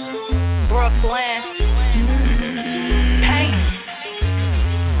 Brooklyn, Paint.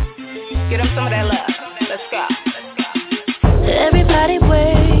 Get them some of that love. Let's go. Everybody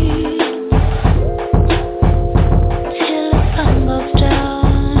wait till the sun goes down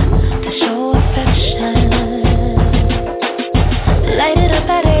to show affection. Light it up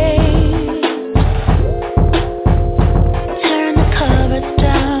at 8. Turn the covers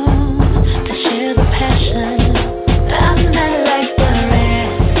down to share the passion. I'm not like the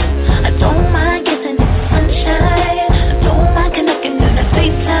rest. I don't mind kissing in the sunshine. I don't mind connecting in the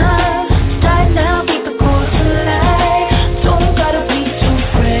daytime. Start now.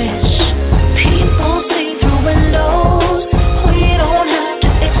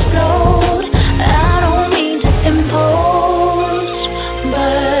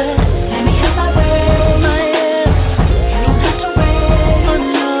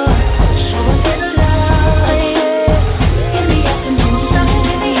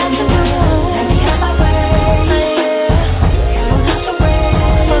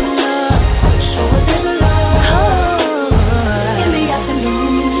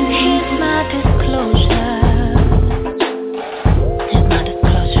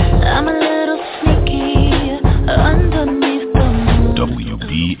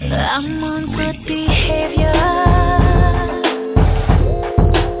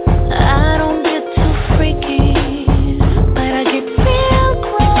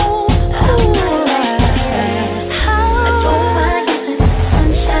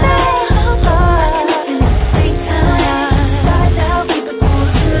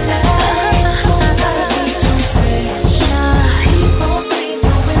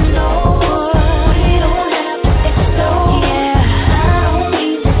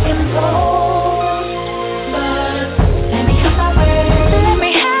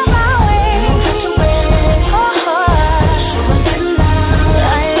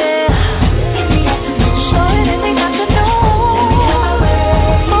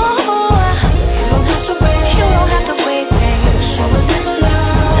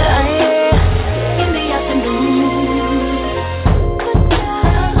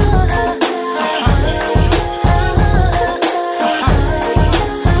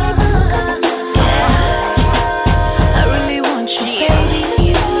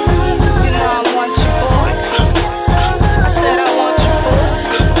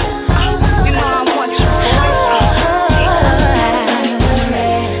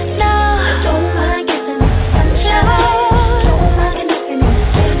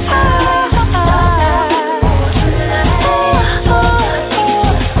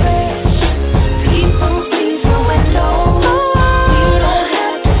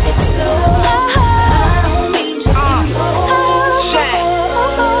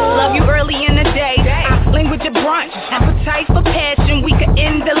 appetite for passion, we could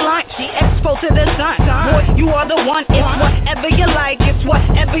end the lunch. She expo to the sun. Boy, you are the one. It's whatever you like, it's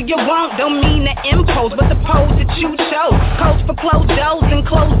whatever you want. Don't mean to impose, but the pose that you chose. Codes for closed doors and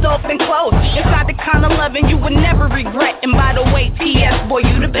closed off and closed. Inside the kind of loving you would never regret. And by the way, T.S. boy,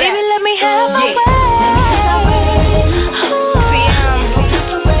 you the best. Baby, let me have my way.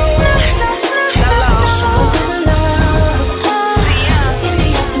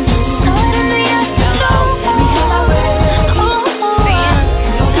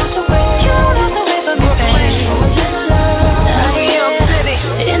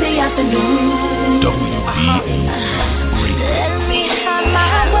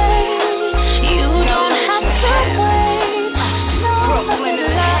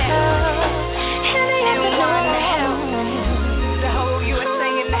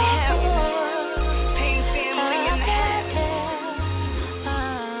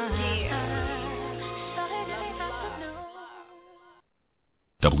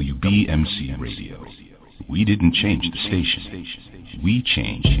 WBMC Radio. We didn't change the station. We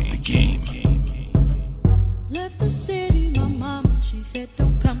changed the game. Left the city, my mama, she said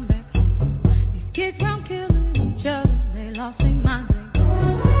don't come back home. These kids round killing each other, they lost their minds.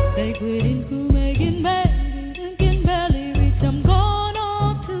 They quit into making bad, can barely reach them, going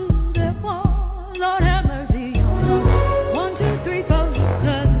on to their wall. Lord have mercy on them. 1, 2, 3, 4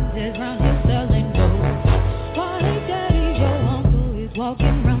 cousins is round here selling dope. While they daddy, your uncle is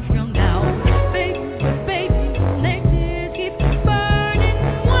walking round strung out.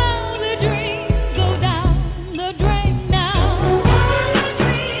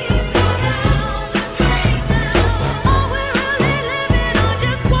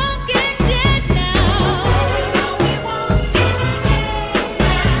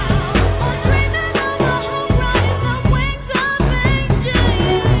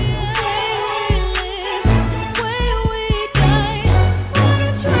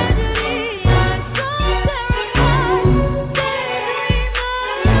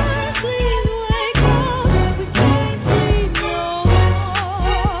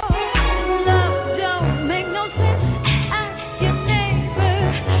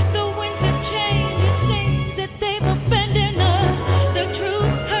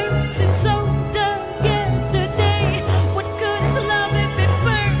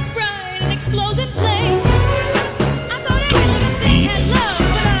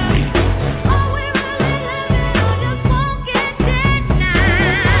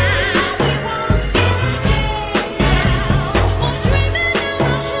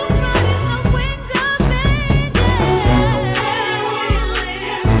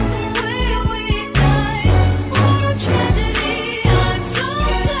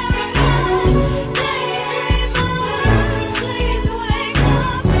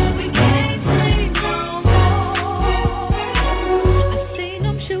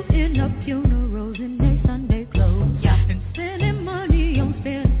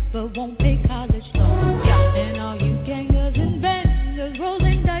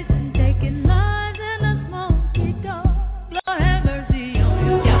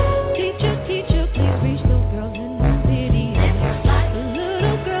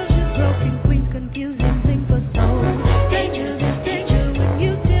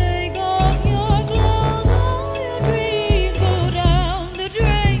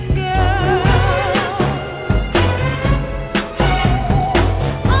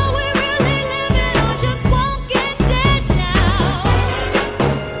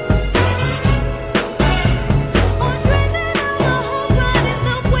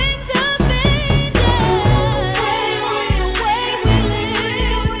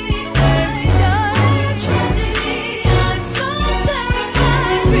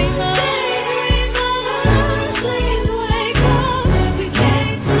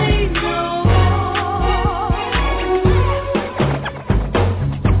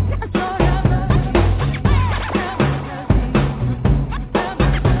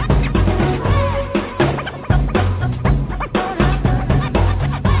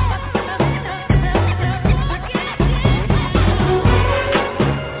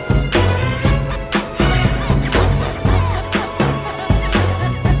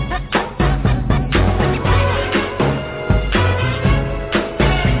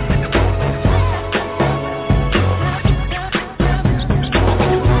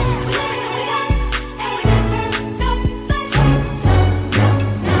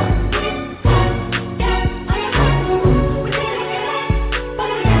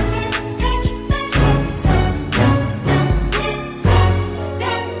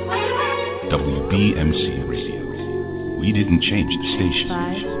 WBMC Radio. We didn't change the station.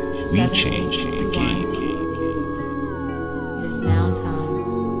 We changed the game. now time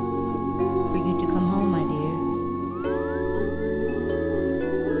for you to come home, my dear.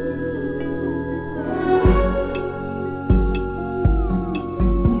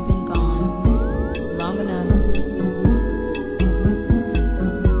 You've been gone long enough.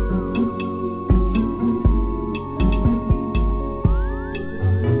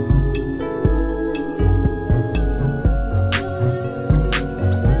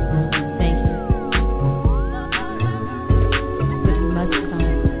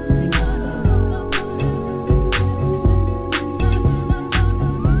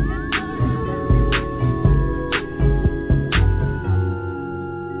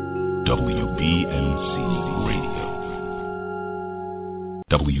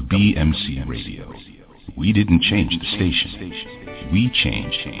 WBMC Radio. We didn't change the station. We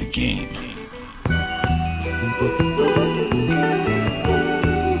changed the game.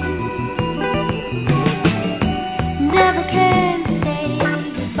 Never can say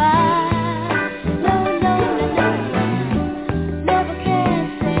goodbye. No, no, no, no. Never can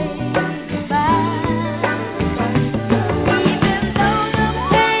say goodbye. Even though the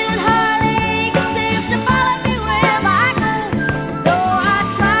pain and heartache seems to follow me wherever I go. Though I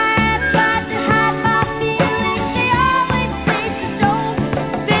tried to hide my feelings, they always seem to show.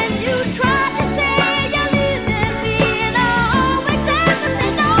 Then you tried to say you're leaving me.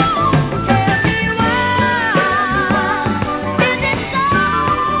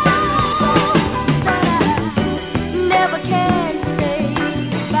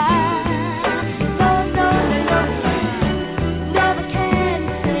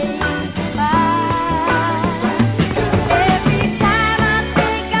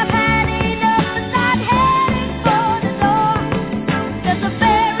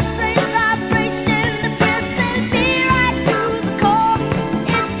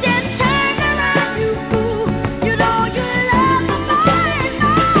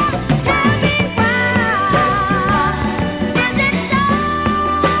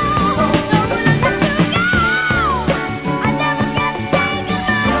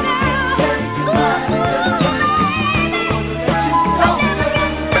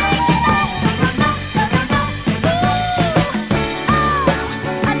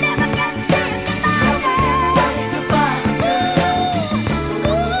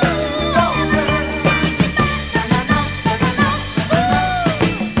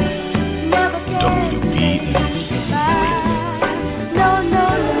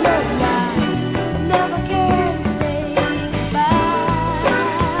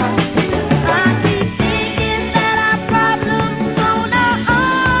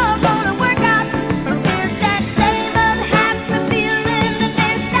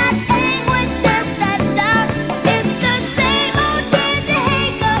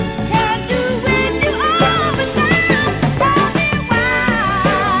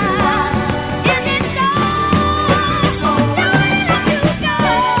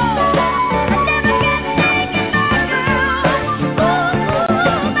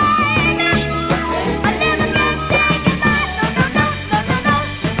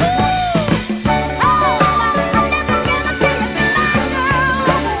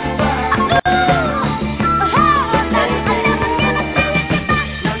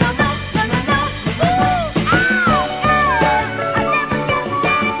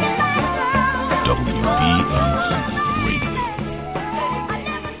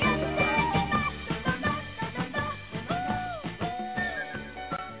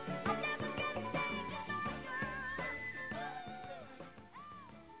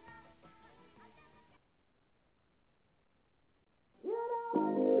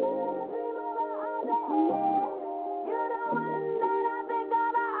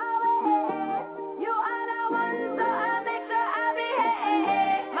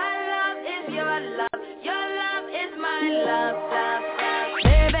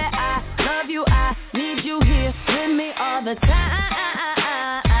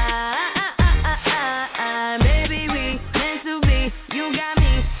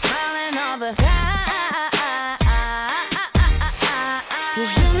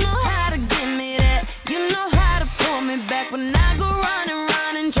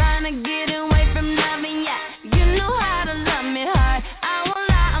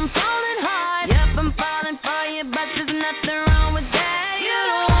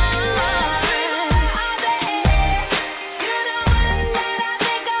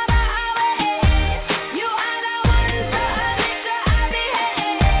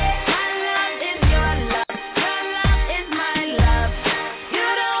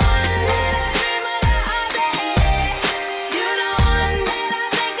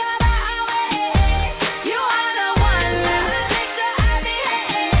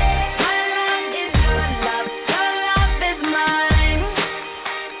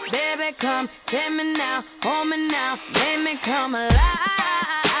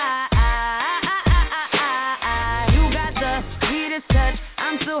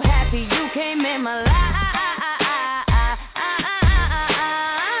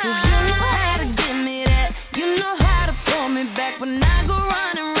 I go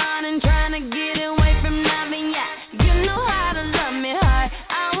running, trying to get away from loving ya. You know how to love me hard.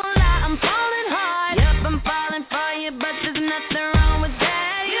 I won't lie, I'm falling hard. Yep, I'm falling for you, but there's nothing wrong with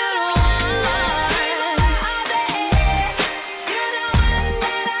that. You don't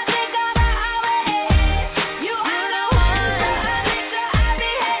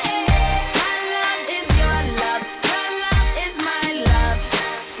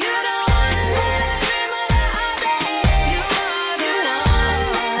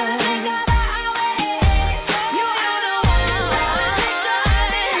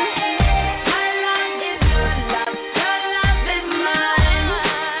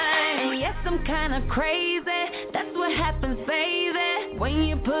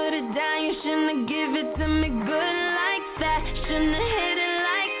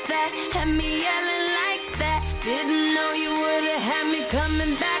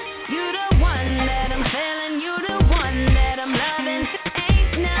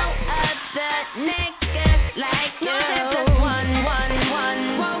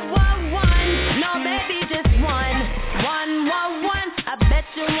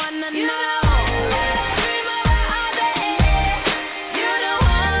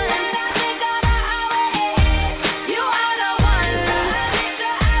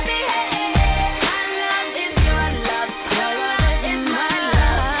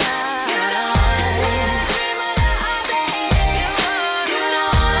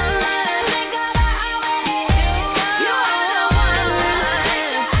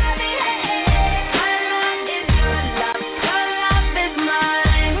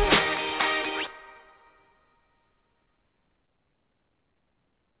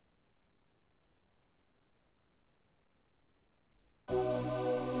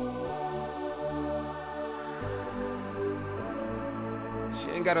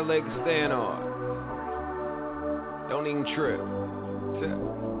Got a leg to stand on. Don't even trip.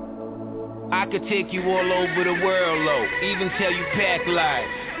 I could take you all over the world, low. Even tell you pack light.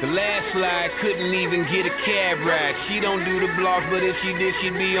 The last flight couldn't even get a cab ride. She don't do the blogs, but if she did,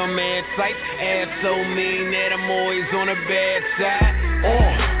 she'd be on mad sight. Ass so mean that I'm always on her bad side.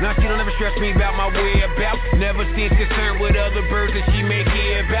 Now she don't ever stress me about my whereabouts. Never seems concerned with other birds that she may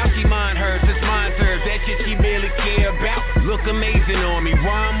care about. She mind hers, it's mine hers. That shit she barely care about. Look amazing on me,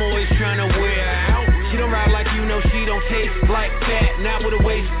 why I'm always trying to wear her out. She don't ride like you know, she don't taste like that. Not with a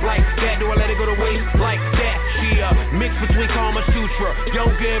waist like that, do I let her go to waist like that? She mix between Kama Sutra,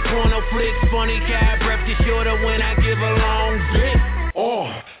 yoga and porno flicks. Funny guy breath get shorter when I give a long dick.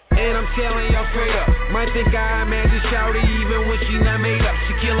 And I'm telling y'all straight up, might think I imagine shouty even when she not made up.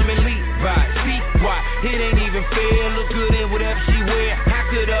 She kill him and leave by, see why? It ain't even fair, look good in whatever she wear. How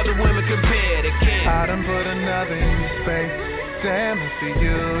could other women compare? They can't. I done put another in your space. Damn, it for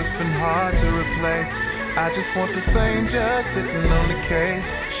you, it's been hard to replace. I just want the same, just sitting on the case.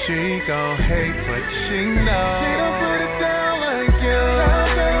 She gon' hate, but she knows. She don't put it down like you.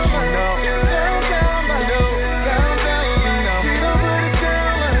 She knows.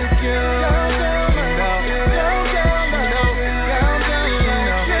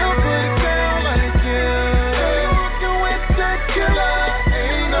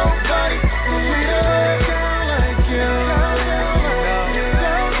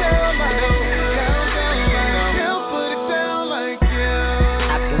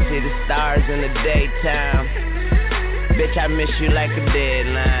 Bitch, I miss you like a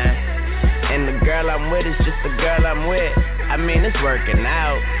deadline. And the girl I'm with is just the girl I'm with. I mean, it's working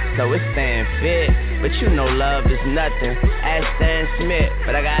out, so it's staying fit. But you know love is nothing. Ask Stan Smith,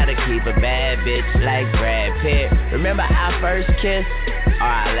 but I gotta keep a bad bitch like Brad Pitt. Remember our first kiss? Or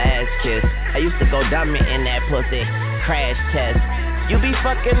our last kiss? I used to go dummy in that pussy. Crash test. You be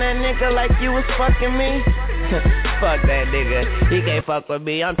fucking that nigga like you was fucking me? Fuck that nigga, he can't fuck with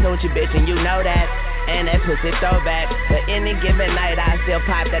me. I'm Tunchi bitch and you know that. And that pussy throwback. But any given night I still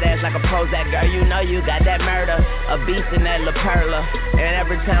pop that ass like a Prozac. Girl, you know you got that murder, a beast in that La Perla. And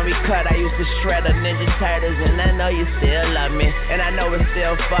every time we cut I used to shred a Ninja Turtles. And I know you still love me, and I know it's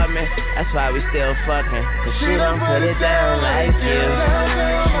still for me. That's why we still fucking, cause she don't put it down like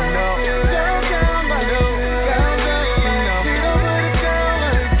you.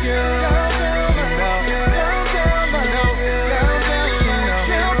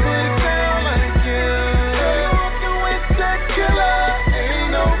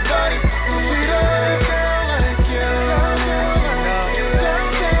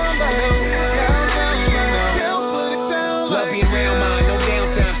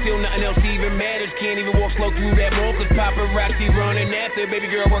 flow through that mall, cause paparazzi running after.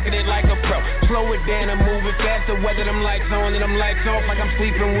 Baby girl working it like a pro. Slow it down, I'm moving faster. Whether them lights on and them lights off, like I'm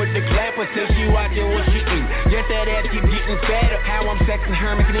sleeping with the clapper. Till she watching what she eat. Yes, that ass keep getting fatter. How I'm sexing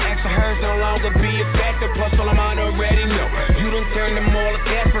her, making the extra hers no longer be a factor. Plus all I'm on already know. You done turned them all to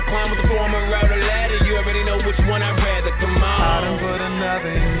Casper. Climb with the former route or ladder. You already know which one I'd rather. Come on. I done put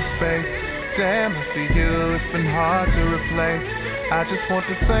another in your space. Damn, I see you, it's been hard to replace. I just want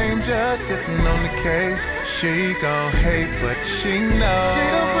the same, just sitting on the case. She gon' hate, but she knows.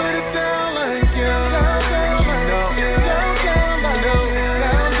 She don't put it down like you. She knows. She don't put it down like you.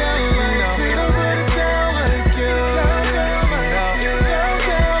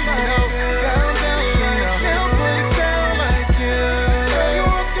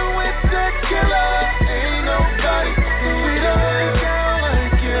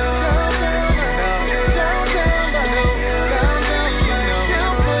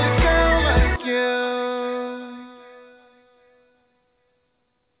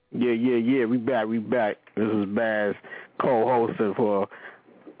 Yeah, we back. This is Baz co-hosting for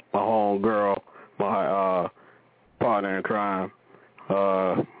my homegirl, my partner in crime,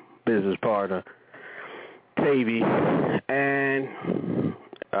 business partner, TayVi, and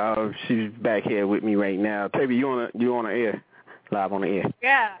she's back here with me right now. TayVi, you on the air, live on the air.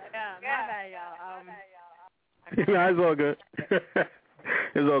 Yeah, my bad, y'all. Nah, it's all good.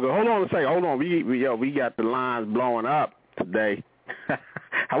 It's all good. Hold on a second. Hold on. We got the lines blowing up today.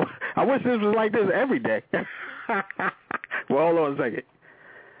 I wish this was like this every day. Well, hold on a second.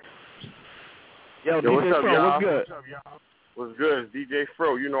 Yo, DJ what's up, Fro, y'all? what's good? What's good? It's DJ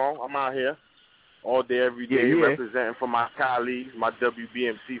Fro. You know, I'm out here all day, every day, representing for my colleagues, my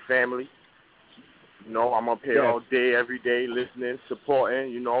WBMC family. You know, I'm up here all day, every day, listening,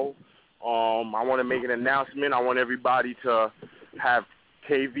 supporting, you know. I want to make an announcement. I want everybody to have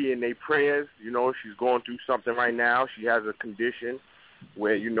TayVi in their prayers. You know, she's going through something right now. She has a condition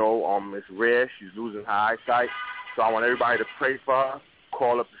where, you know, it's rare. She's losing her eyesight. So I want everybody to pray for her,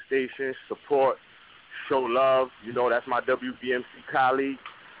 call up the station, support, show love. You know, that's my WBMC colleague.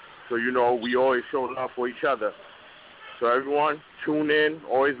 So, you know, we always show love for each other. So everyone, tune in,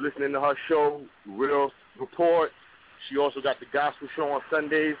 always listening to her show, Real Report. She also got the gospel show on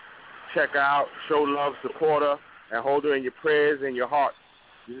Sundays. Check her out, show love, support her, and hold her in your prayers and your heart.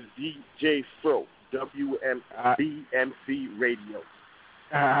 This is DJ Fro, WBMC Radio.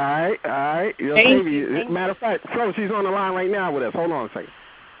 All right. Yo, TayVi, matter of fact, Fro, she's on the line right now with us. Hold on a second.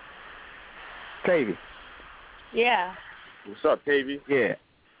 TayVi. Yeah. What's up, TayVi? Yeah.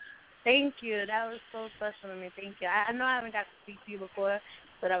 Thank you. That was so special to me. Thank you. I know I haven't got to speak to you before,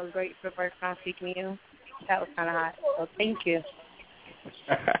 but that was great for the first time speaking to you. That was kind of hot. So thank you.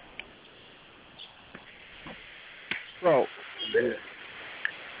 Bro.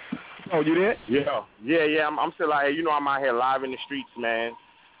 Oh, you there? Yeah. I'm still out here. You know, I'm out here live in the streets, man.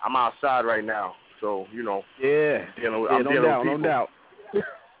 I'm outside right now, so you know. Yeah. I'm dealing with people. No doubt.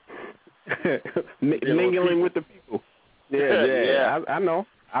 Mingling with the people. Yeah. I know.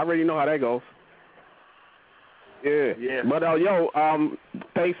 I already know how that goes. Yeah. But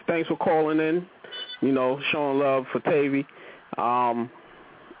thanks for calling in. You know, showing love for TayVi.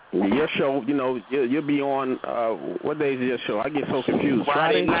 Your show, you know, you'll be on, what day is your show? I get so confused.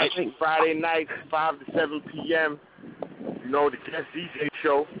 Friday night, 5 to 7 p.m. You know, the guest DJ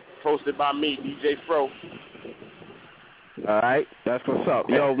show, hosted by me, DJ Fro. All right, that's what's up.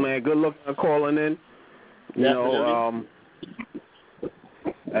 Yo, man, good luck on calling in. You know,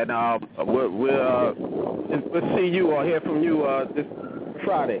 and we'll see you or hear from you this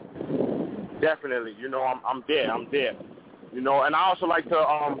Friday. Definitely. You know, I'm there. You know, and I also like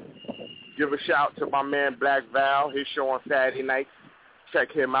to give a shout to my man Black Val, his show on Saturday night.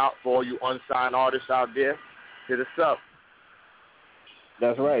 Check him out for all you unsigned artists out there. Hit us up.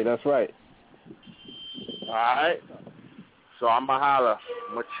 That's right. All right. So I'm going to holler.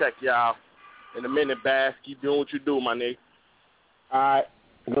 I'm going to check y'all in a minute, Bass. Keep doing what you do, my nigga. All right.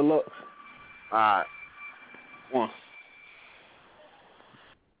 Good luck. All right. All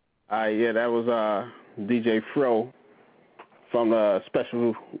right, yeah, that was DJ Fro from the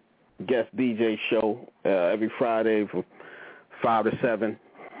special guest DJ show every Friday from 5 to 7.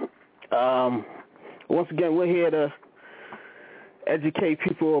 Once again, we're here to educate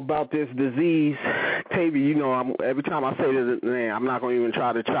people about this disease. TayVi, you know, every time I say the name, I'm not going to even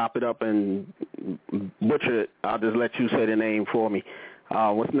try to chop it up and butcher it. I'll just let you say the name for me.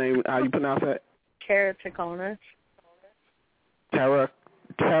 What's the name? How you pronounce that? Keratoconus. Keratoconus?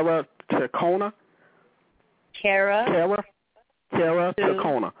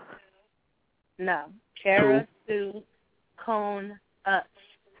 Keratoconus. No. Keratoconus.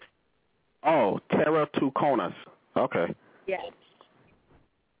 Oh, Terra Tuconas. Okay. Yes.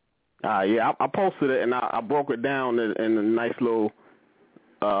 Yeah, I posted it and I broke it down in a nice little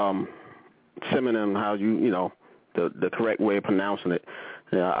synonym, how you know, the correct way of pronouncing it.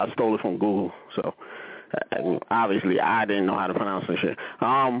 Yeah, I stole it from Google, so obviously I didn't know how to pronounce this shit.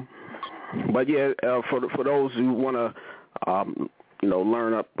 But yeah, for those who want to, you know,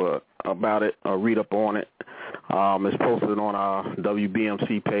 learn up about it or read up on it, it's posted on our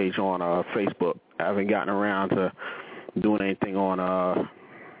WBMC page on Facebook. I haven't gotten around to doing anything on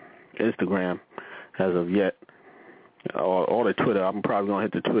Instagram as of yet, or the Twitter. I'm probably gonna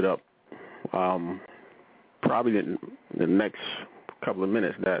hit the Twitter up probably the next couple of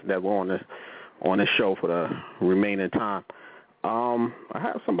minutes that we're on this show for the remaining time. I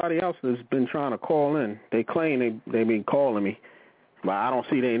have somebody else that's been trying to call in. They claim they've been calling me, but I don't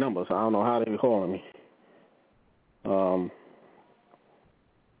see their numbers. I don't know how they're calling me. Hold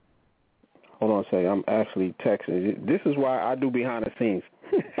on a second. I'm actually texting. This is why I do behind the scenes.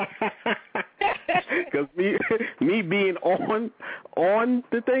 Because me being on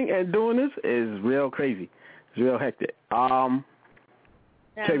the thing and doing this is real crazy. It's real hectic. TayVi,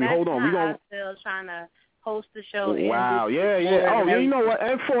 hold on. We gonna still trying to host the show. Wow, yeah. Oh, you know what?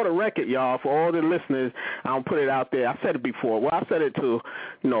 And for the record, y'all, for all the listeners, I don't put it out there. I said it before. Well, I said it to,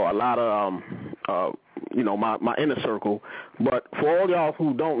 you know, a lot of, you know, my inner circle. But for all y'all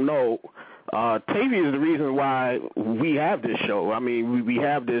who don't know, TayVi is the reason why we have this show. I mean, we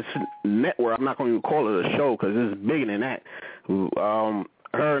have this network. I'm not going to call it a show because it's bigger than that.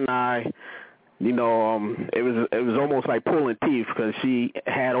 Her and I, you know, it was almost like pulling teeth because she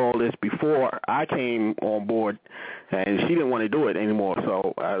had all this before I came on board, and she didn't want to do it anymore.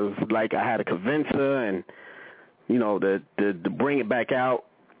 So I was like, I had to convince her, and you know, to bring it back out.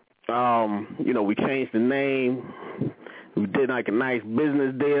 You know, we changed the name. We did like a nice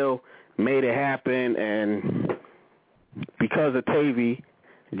business deal, made it happen, and because of TayVi,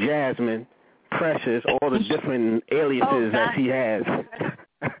 Jasmine, Precious, all the different aliases that she has.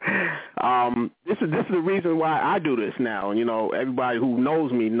 This is the reason why I do this now. You know, everybody who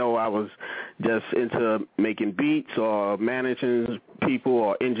knows me know I was just into making beats or managing people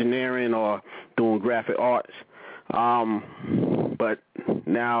or engineering or doing graphic arts. But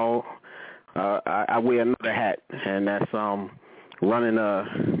now I wear another hat, and that's running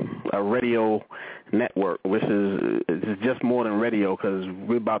a radio network, which is just more than radio because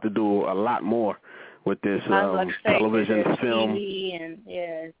we're about to do a lot more with this television, film. TV and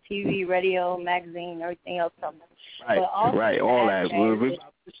TV, radio, magazine, everything else coming. Right, but also right, all that.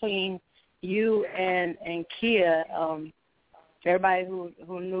 Between you and Kia, everybody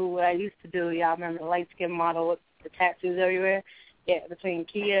who knew what I used to do, y'all remember the light-skinned model with the tattoos everywhere? Yeah, between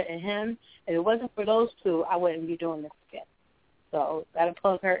Kia and him, if it wasn't for those two, I wouldn't be doing this again. So got to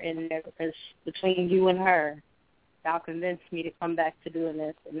plug her in there because between you and her, y'all convinced me to come back to doing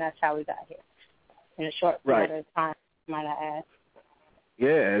this, and that's how we got here. In a short period of time, might I add.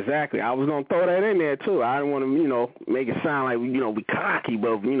 Yeah, exactly. I was going to throw that in there, too. I didn't want to, you know, make it sound like, you know, we cocky,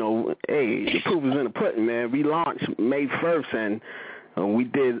 but, you know, hey, the proof is in the pudding, man. We launched May 1st, and we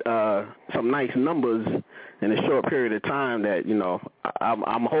did some nice numbers in a short period of time that, you know,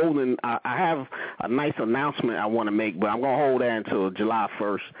 I'm holding. I have a nice announcement I want to make, but I'm going to hold that until July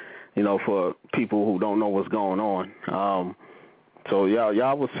 1st, you know, for people who don't know what's going on. So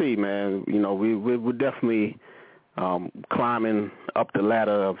y'all will see, man. You know, we're definitely climbing up the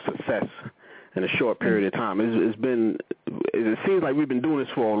ladder of success in a short period of time. It seems like we've been doing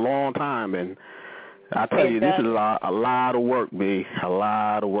this for a long time, and I tell you, this is a lot of work, B. A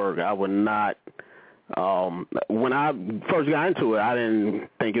lot of work. I would not. When I first got into it, I didn't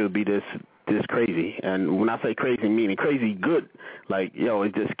think it would be this crazy. And when I say crazy, meaning crazy good, like, yo,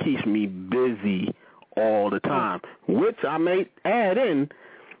 it just keeps me busy all the time, which I may add in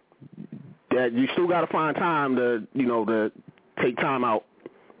that you still got to find time to, you know, to take time out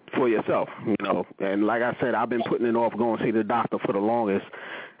for yourself, you know. And like I said, I've been putting it off going to see the doctor for the longest,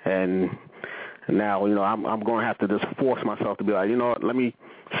 and now, you know, I'm going to have to just force myself to be like, you know what, let me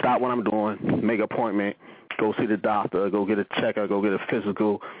stop what I'm doing, make an appointment, go see the doctor, go get a checkup, go get a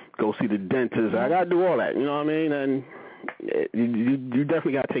physical, go see the dentist. I got to do all that, you know what I mean? And you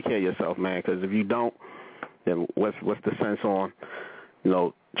definitely got to take care of yourself, man, because if you don't, then what's the sense on, you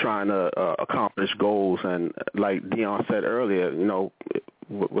know, trying to accomplish goals? And like Deon said earlier, you know,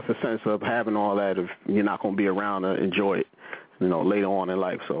 what's the sense of having all that if you're not going to be around to enjoy it, you know, later on in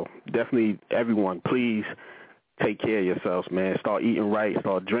life? So definitely, everyone, please take care of yourselves, man. Start eating right,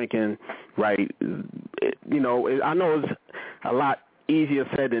 start drinking right. You know, I know it's a lot easier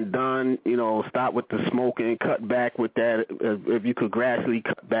said than done. You know, stop with the smoking, cut back with that. If you could gradually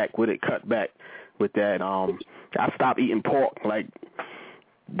cut back with it, cut back with that. I stopped eating pork like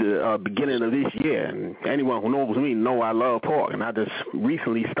the beginning of this year, and anyone who knows me know I love pork, and I just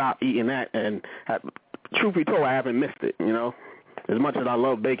recently stopped eating that, and truth be told, I haven't missed it, you know. As much as I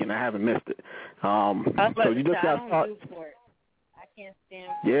love bacon, I haven't missed it. So you just got to start. I can't stand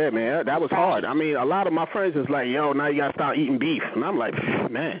pork. Yeah, man, that was hard. I mean, a lot of my friends is like, yo, now you got to start eating beef, and I'm like,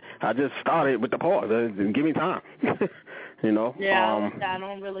 man, I just started with the pork. Give me time, you know. Yeah, I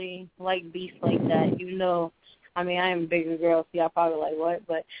don't really like beef like that, you know. I mean, I am a bigger girl, so y'all probably like, what?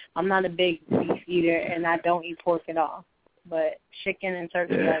 But I'm not a big beef eater, and I don't eat pork at all. But chicken and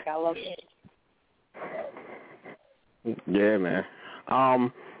turkey, like, I love it. Yeah, man.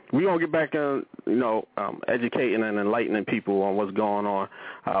 We're going to get back to, educating and enlightening people on what's going on.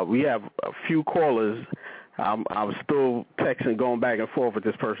 We have a few callers. I was still texting, going back and forth with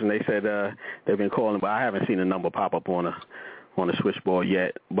this person. They said they've been calling, but I haven't seen the number pop up on the switchboard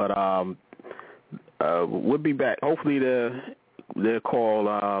yet. But we'll be back. Hopefully they'll call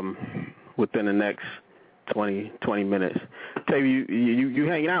within the next 20 minutes. TayVi, you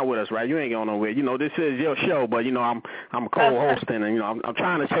hanging out with us, right? You ain't going nowhere. You know, this is your show, but I'm co-hosting, and I'm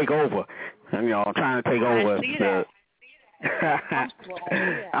trying to take over. And I'm trying to take over.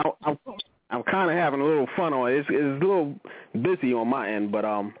 I'm kind of having a little fun on it. It's a little busy on my end, but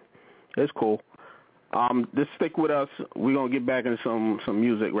it's cool. Just stick with us. We're gonna get back into some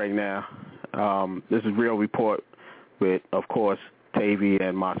music right now. This is Real Report with, of course, TayVi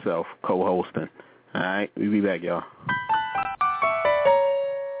and myself co-hosting. All right, we'll be back, y'all.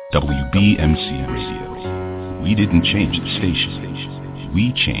 WBMC Radio. We didn't change the station.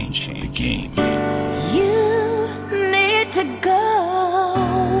 We changed the game. You need to go.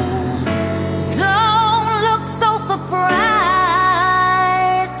 Don't look so surprised.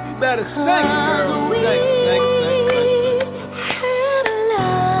 You better sing, girl. Sing.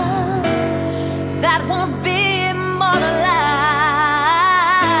 That won't be immortalized.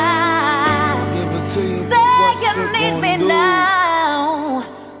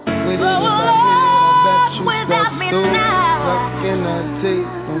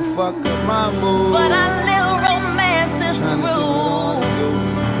 Fuck up my mood. But a little romance is through.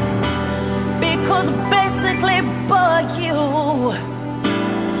 Because basically, boy, you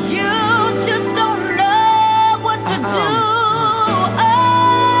just don't know what to do.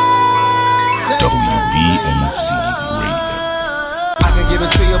 WBMC Radio. I can give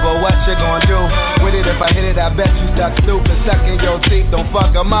it to you, but what you gonna do with it? If I hit it, I bet you stuck stupid. Stuck in your teeth, don't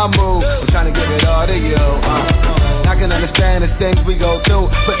fuck up my mood. I'm trying to give it all to you. I can understand the things we go through,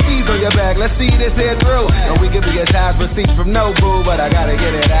 but ease on your back, let's see this here through. And we can be attached receipts from no boo, but I gotta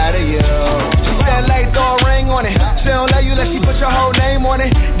get it out of you. She said like throw a ring on it. She don't let you let she put your whole name on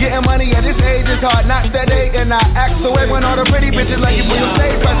it. Getting money at this age is hard, not that age, and I act so it when all the pretty bitches like you put your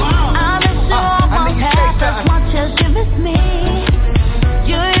stage present. I'm not sure my past as much as you miss me.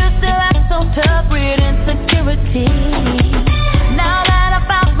 You used to act so tough with insecurity. Now that I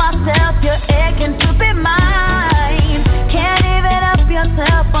found myself, you're aching to be mine. Can't even help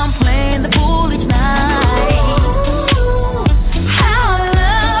yourself, I'm playing the fool each night. How I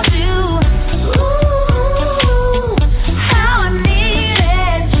love you, how I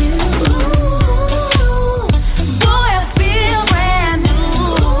needed you. Boy, I feel brand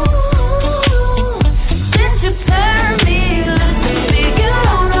new.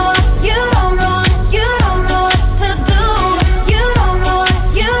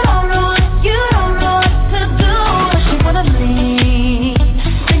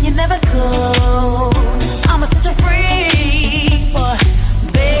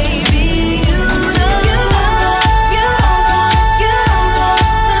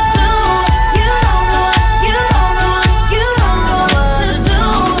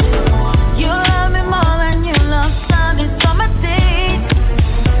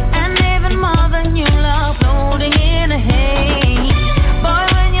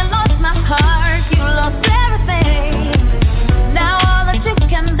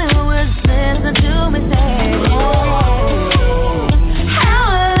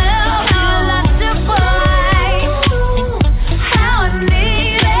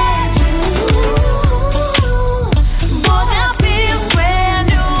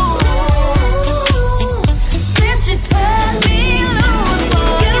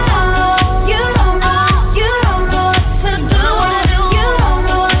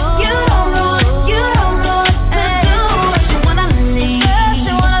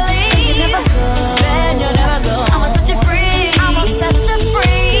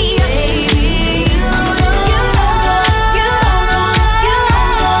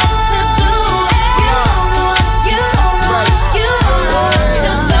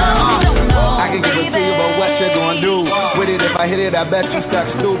 hit it, I bet you stuck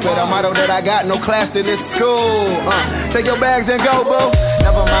stupid. A motto that I got, no class in this school. Take your bags and go, boo.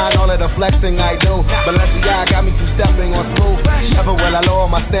 Never mind all of the flexing I do. Balenciaga got me two-stepping on smooth. Never will I lower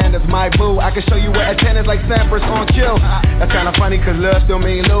my standards, my boo. I can show you where attendance like Sampras on kill. That's kinda funny, cause love still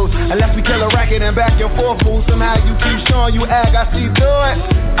mean lose. Unless we kill a racket and back and forth move. Somehow you keep showing you ag, I see through it.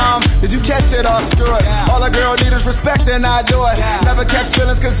 Did you catch it or screw it? All a girl need is respect and I do it. Never catch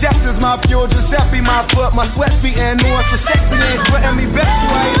feelings cause Jess is my fuel. Giuseppe my foot, my sweat feet and nuance. So sexy ain't sweating me back, you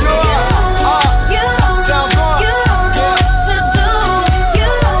ain't know it. You don't know, you don't know what to do. You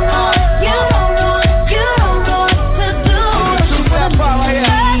don't know, you don't know, you don't know what to do. Two step out right here.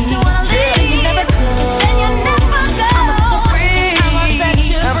 You wanna leave, you never could, and you never go. I'ma set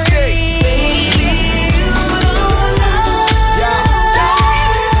you free.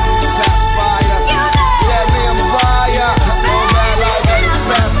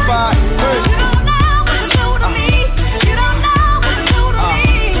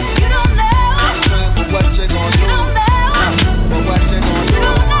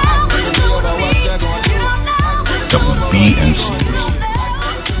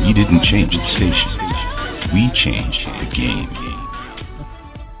 We didn't change the station. We changed the game.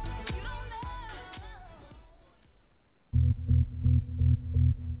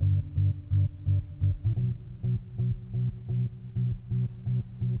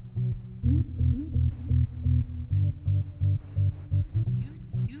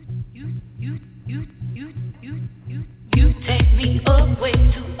 You take me away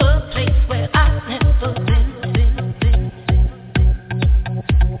to a place where I've never been.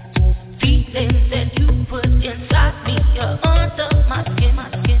 Feelings that you put inside me are under my skin, my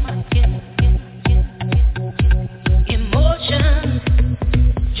skin, my skin. Emotions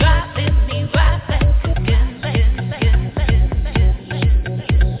driving me right back again.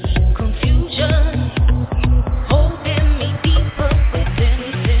 Confusion holding me deeper within.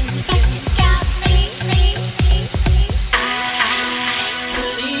 Got me. I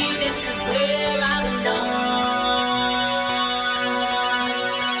believe this is where I belong.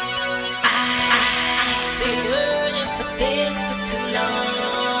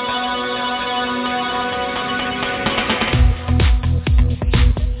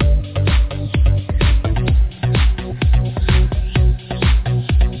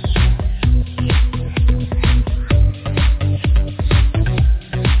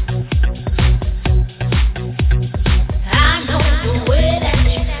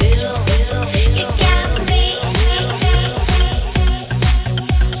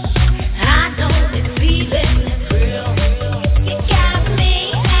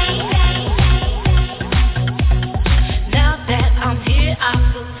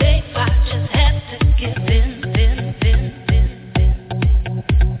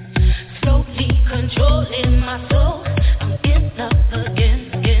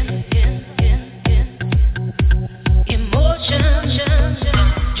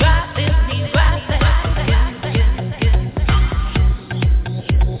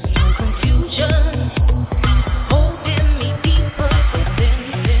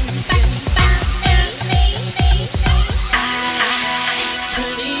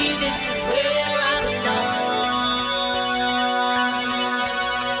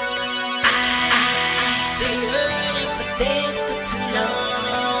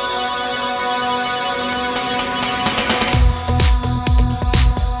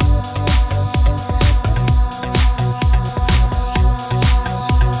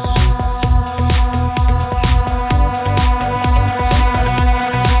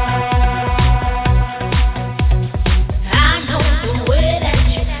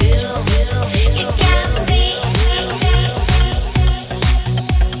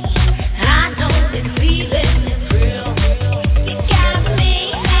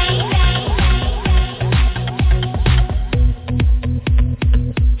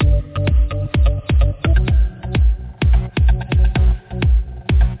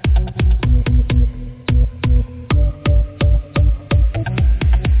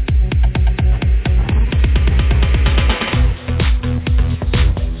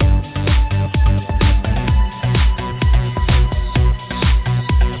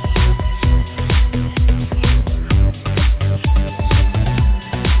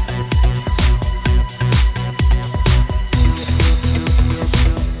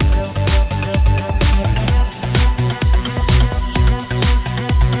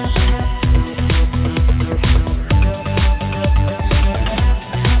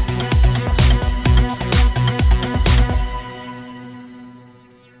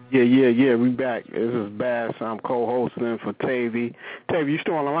 Yeah, we back. This is Bass. I'm co-hosting for TayVi. TayVi, you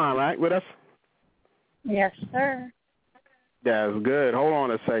still on the line, right, with us? Yes, sir. That's good. Hold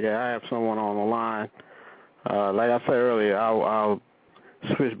on a second. I have someone on the line. Like I said earlier, our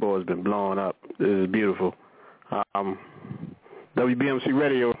switchboard's been blowing up. This is beautiful. WBMC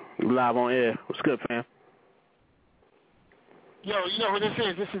Radio, live on air. What's good, fam? Yo, you know what this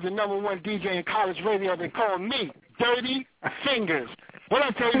is? This is the number one DJ in college radio. They call me Dirty Fingers. What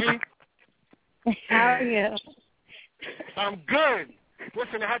up, TayVi? How are you? I'm good.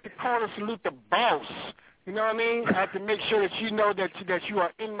 Listen, I had to call and salute the boss. You know what I mean? I have to make sure that you know that you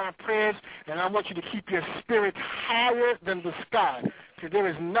are in my prayers, and I want you to keep your spirit higher than the sky, because there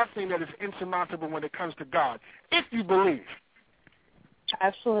is nothing that is insurmountable when it comes to God, if you believe.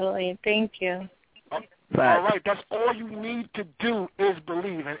 Absolutely. Thank you. All right, that's all you need to do is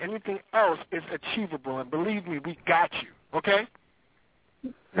believe, and anything else is achievable. And believe me, we got you, okay?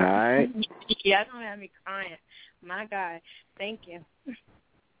 All right. Yeah, don't have me crying. My God, thank you.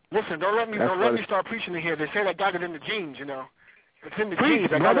 Listen, don't let me start preaching in here. They say I got it in the genes, you know. It's in the genes.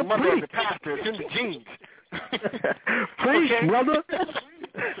 I got brother, a mother preach. as a pastor. It's in the genes. Preach, brother.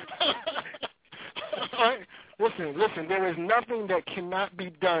 All right. Listen, there is nothing that cannot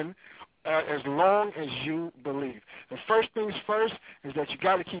be done as long as you believe. The first things first is that you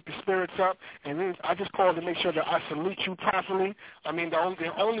got to keep your spirits up, and then I just called to make sure that I salute you properly. I mean, the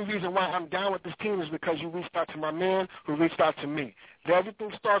only reason why I'm down with this team is because you reached out to my man who reached out to me.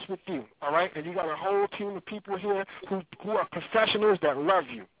 Everything starts with you, all right? And you got a whole team of people here who are professionals that love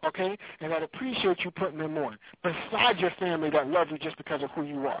you, okay, and that appreciate you putting them on, besides your family that love you just because of who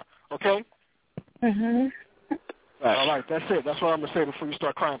you are, okay? Mhm. All right, that's it. That's what I'm going to say before you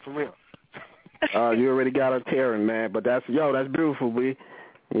start crying for real. You already got a tearing, man. But that's beautiful, B.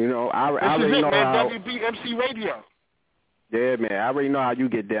 You know, I already know man, how. WBMC Radio. Yeah, man. I already know how you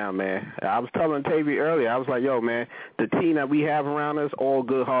get down, man. I was telling TayVi earlier. I was like, yo, man, the team that we have around us, all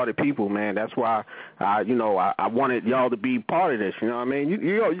good-hearted people, man. That's why, I wanted y'all to be part of this. You know what I mean?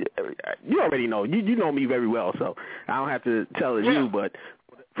 You already know. You know me very well, so I don't have to tell it you. But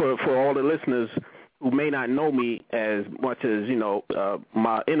for all the listeners who may not know me as much as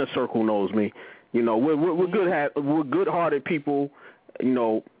my inner circle knows me, we're good-hearted people,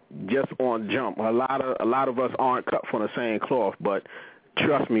 just on jump. A lot of us aren't cut from the same cloth, but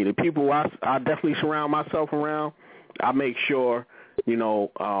trust me, the people I definitely surround myself around, I make sure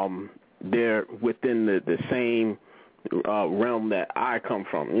they're within the same realm that I come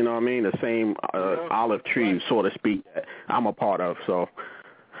from. You know what I mean? The same olive tree, so to speak, that I'm a part of. So,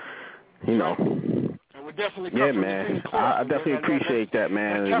 Yeah, man. I definitely appreciate that,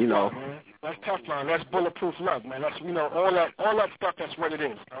 man. Man. That's Teflon. That's bulletproof love, man. That's all that stuff. That's what it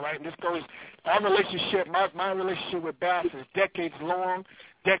is. All right. And this goes. Our relationship, my relationship with Bass is decades long,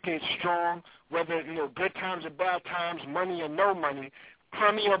 decades strong. Whether good times or bad times, money or no money,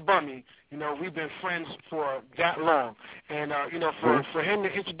 crummy or bummy, we've been friends for that long. And for him to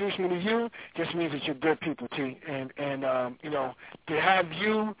introduce me to you just means that you're good people, T. And to have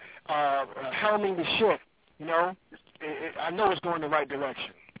you helming the ship, I know it's going the right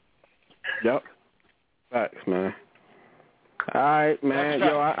direction. Yep. Facts, man. All right, man.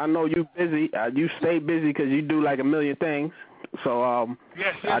 Yo, I know you busy. You stay busy because you do like a million things. So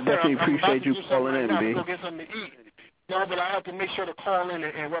yes, I definitely appreciate you calling in, B. Go get something to eat. But I have to make sure to call in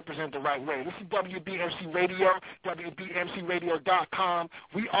and represent the right way. This is WBMC Radio, WBMCRadio.com.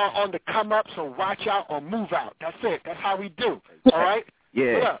 We are on the come up, so watch out or move out. That's it. That's how we do. All right?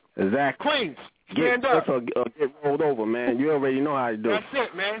 Yeah, exactly. Queens, stand up. Get rolled over, man. You already know how to do it. That's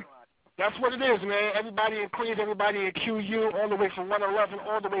it, man. That's what it is, man. Everybody in Queens, everybody in QU, all the way from 111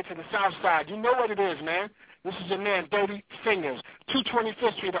 all the way to the south side. You know what it is, man. This is your man, Dirty Fingers,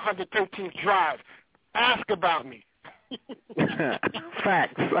 225th Street, 113th Drive. Ask about me.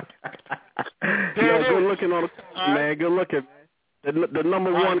 Facts. Good looking on the man. Good looking, man. The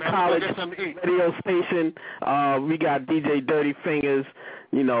number one college radio station. We got DJ Dirty Fingers,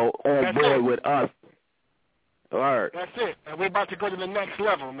 on board with us. All right. That's it. And we're about to go to the next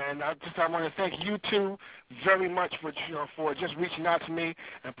level, man. I want to thank you two very much for just reaching out to me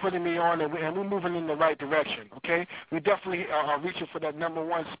and putting me on, and we're moving in the right direction, okay? We definitely are reaching for that number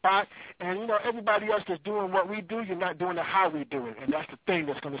one spot. And, everybody else that's doing what we do, you're not doing it how we do it. And that's the thing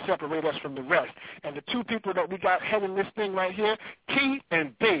that's going to separate us from the rest. And the two people that we got heading this thing right here, T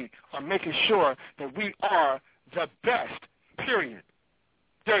and B, are making sure that we are the best, period.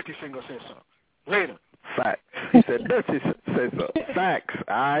 Dirty Finger says so. Later. Facts. He said, Dirty says so. Facts.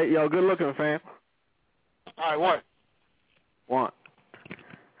 All right. Yo, good looking, fam. All right, One.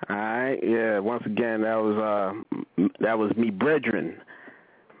 All right. Yeah, once again, that was me brethren.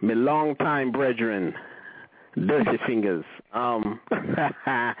 Me long-time brethren. Dirty Fingers.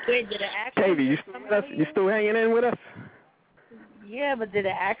 Wait, did it actually TayVi, you still with us? You still hanging in with us? Yeah, but did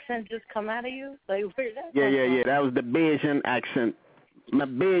the accent just come out of you? Like, where'd that come Yeah. That was the Bayesian accent. My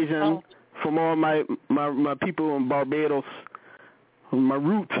Bayesian from all my people in Barbados, my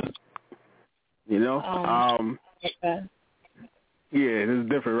roots. You know? Okay. Yeah, this is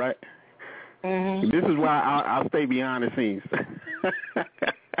different, right? Mm-hmm. This is why I'll stay behind the scenes.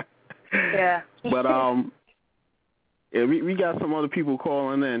 Yeah. But yeah, we got some other people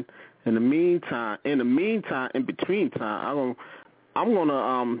calling in. In between time, I'm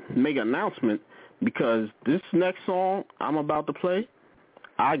gonna make an announcement, because this next song I'm about to play,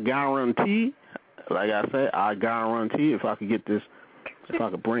 I guarantee, like I said, if I could get this, if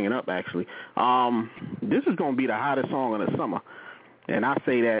I could bring it up actually, this is gonna be the hottest song of the summer, and I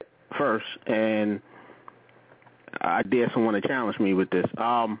say that first, and I dare someone to challenge me with this.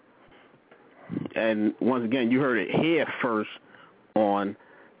 And once again, you heard it here first on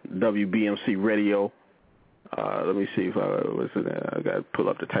WBMC Radio. Let me see if I got to pull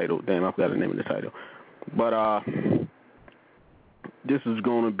up the title. Damn, I forgot the name of the title. But this is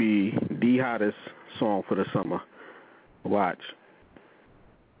going to be the hottest song for the summer. Watch.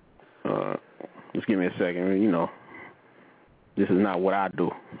 Just give me a second. You know, this is not what I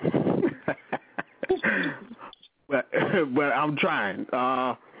do. but I'm trying.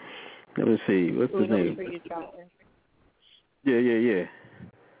 Let me see. What's his name? Yeah.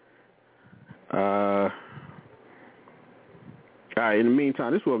 All right, in the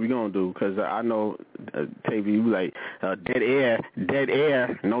meantime, this is what we're going to do, because I know, TayVi, you like, dead air,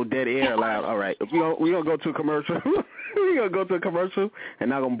 no dead air allowed. All right, we're going to go to a commercial. We're going to go to a commercial,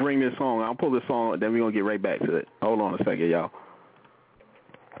 and I'm going to bring this song. I'll pull this song, then we're going to get right back to it. Hold on a second, y'all.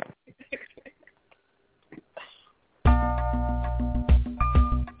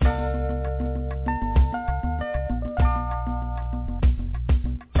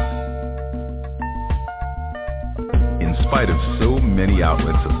 In spite of so many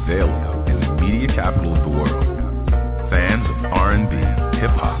outlets available in the media capital of the world, fans of R&B,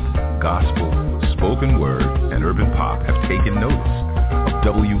 hip-hop, gospel, spoken word, and urban pop have taken notice of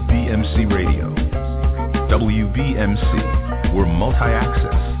WBMC Radio. WBMC, we're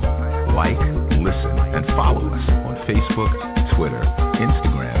multi-access. Like, listen, and follow us on Facebook, Twitter,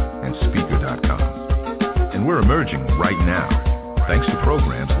 Instagram, and Speaker.com. And we're emerging right now, thanks to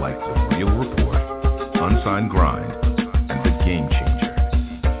programs like The Real Report, Unsigned Grind, and The Game Changer.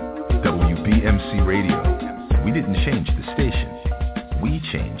 WBMC Radio. We didn't change the station. We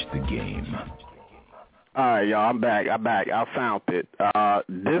changed the game. All right, y'all, I'm back. I found it.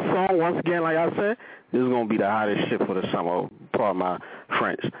 This song, once again, like I said, this is going to be the hottest shit for the summer. Pardon my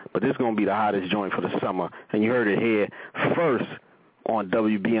French. But this is going to be the hottest joint for the summer. And you heard it here first on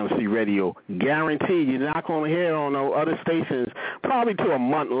WBMC Radio. Guaranteed you're not going to hear it on no other stations probably till a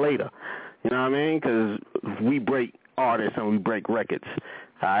month later. You know what I mean? Because we break artists and we break records.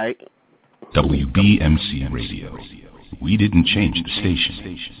 All right? WBMC Radio. We didn't change the station.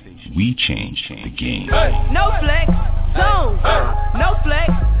 We changed the game. No flex, zone. No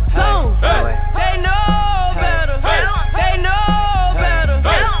flex, zone. They know better. They know better.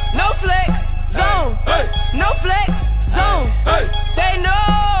 No flex, zone. No flex, zone. They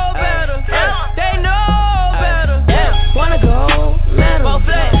know better. They know better. Wanna go metal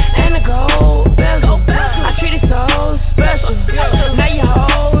and a gold bezel. I treat it so special. Now you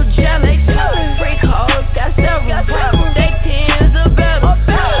hold jealous. Freak hoes got several. They tens of better.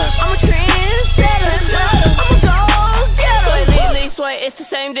 I'm a trendsetter. I'm a go-getter. Lean, sway, it's the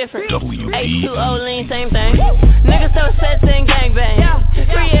same difference. H2O lean, same thing. Niggas throw sets and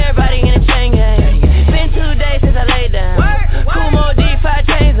gangbang. Free everybody in a chain gang. Been 2 days since I laid down. Kumo D5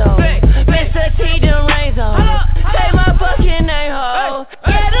 chains on. Mr. T them rains on. Say my fucking name, ho.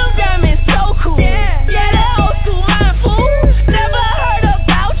 Yeah, them diamonds so cool. Yeah, that old school mind fool. Never heard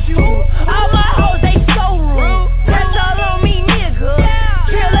about you. All my hoes, they so rude. That's all on me, nigga.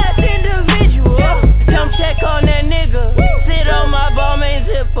 Kill ass individual. Come check on that nigga. Sit on my ball main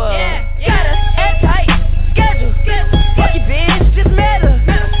zipper. Got a airtight schedule. Fuck your bitch, just met her.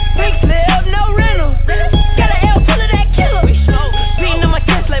 Big slip, no rental. Got an L full of that killer. Beating on my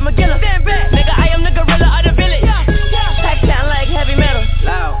chest like McGilla. Nigga, I am the gorilla of the village. Pack down like heavy metal.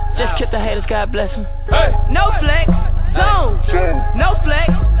 Just kiss the haters, God bless them. No flex, zone. No flex,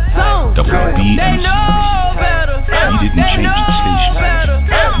 zone. They know better. They know better.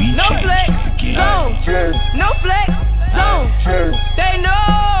 No flex, zone. No flex, zone. They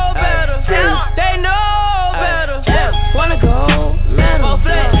know better. They know better. Wanna go metal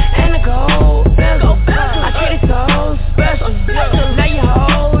and a gold bezel. I treat it so special. Now you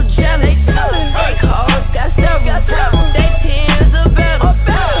hold jealous. Freak hoes got several. They tens of better.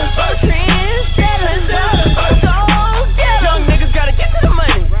 I'm a trendsetter. Young niggas gotta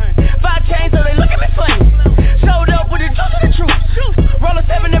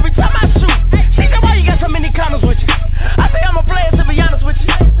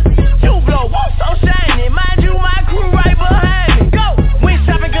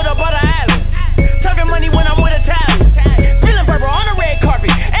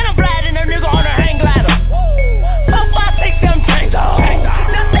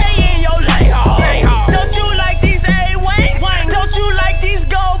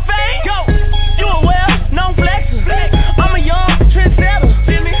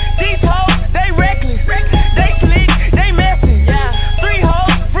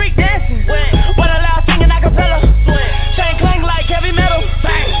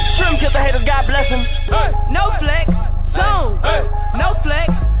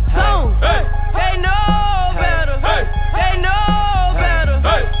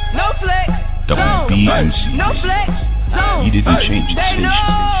WBMC. No flex zone. We didn't change the They station.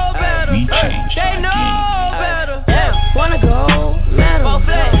 know better. We changed They the know game. better. Yeah. Wanna go medal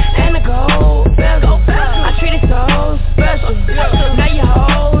and the gold bezel. I treat it so special. Now you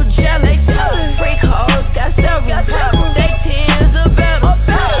hold jealous. Freak hoes got several. They tears are better.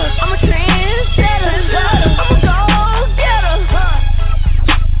 I'm a trendsetter. I'm a go-getter.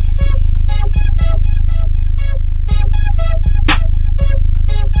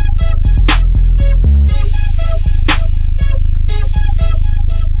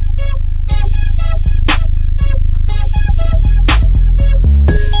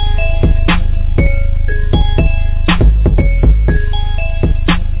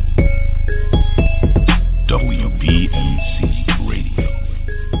 WBMC Radio.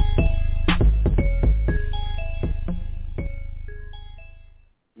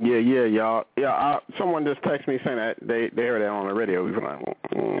 Yeah, y'all. Yeah, someone just texted me saying that they heard that on the radio. We were like,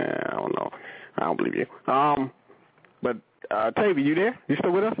 I don't know. I don't believe you. But TayVi, you there? You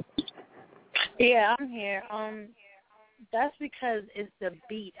still with us? Yeah, I'm here. That's because it's the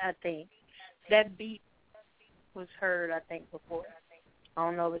beat, I think. That beat was heard, I think, before. I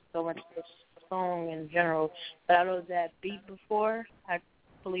don't know if it's so much the song in general, but I know that beat before. I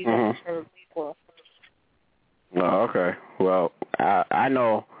believe it was heard before. Oh, okay. Well, I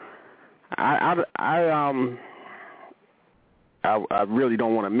know. I really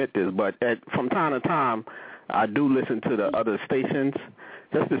don't want to admit this, but from time to time, I do listen to the other stations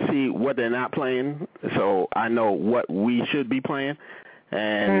just to see what they're not playing, so I know what we should be playing,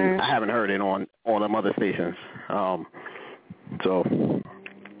 and I haven't heard it on them other stations. So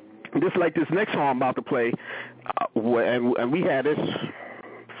just like this next song I'm about to play, and we had this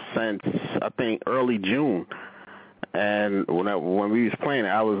since I think early June. And when we was playing it,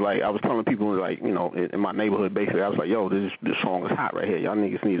 I was telling people, like, you know, in my neighborhood, basically, I was like, yo, this song is hot right here. Y'all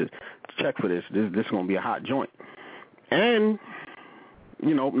niggas need to check for this. This is going to be a hot joint. And,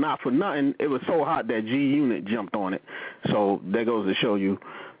 you know, not for nothing, it was so hot that G-Unit jumped on it. So that goes to show you,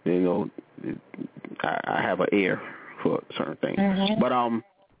 you know, I have an ear for certain things. But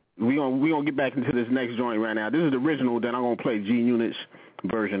we gonna get back into this next joint right now. This is the original, then I'm going to play G-Unit's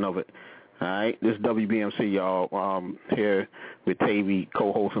version of it. All right, this is WBMC, y'all, here with TayVi,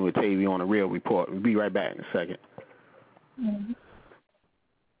 co-hosting with TayVi on The Real Report. We'll be right back in a second.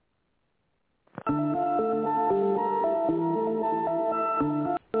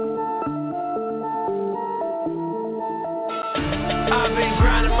 I've been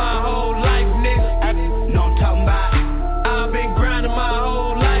grinding my whole life, nigga. Know I'm talking about. I've been grinding my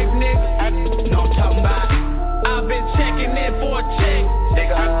whole life, nigga. Know I'm talking about. I've been checking in for a check,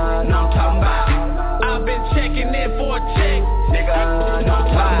 nigga. Know I'm talking about. I've been checking in for a check, nigga. Know I'm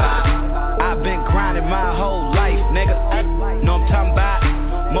talking about. I've been grinding my whole life, nigga. Know I'm talking about.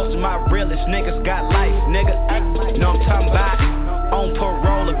 Most of my realest niggas got life, nigga. Know I'm talking about. On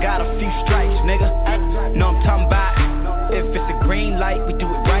parole, I got a few stripes, nigga. Know I'm talking about. If it's a green light, we do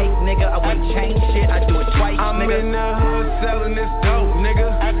it right, nigga. I wouldn't change shit, I do it twice, nigga. I'm in the hood selling this dope,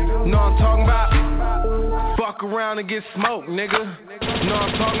 nigga. Know I'm talking about. Fuck around and get smoked, nigga. Know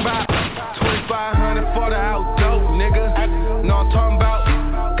I'm talking about. 2,500 for the out dope, nigga. Know I'm talking about.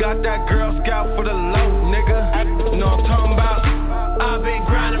 Got that Girl Scout for the low, nigga. Know I'm talking about. I've been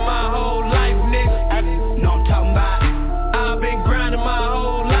grinding my whole life, nigga. Know I'm talking about. I've been grinding my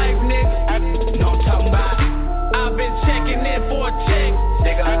whole life, nigga. Know I'm talking about. I've been checking in for a check,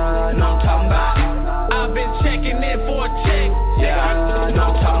 nigga. Know I'm talking about. I've been checking in for a check, nigga.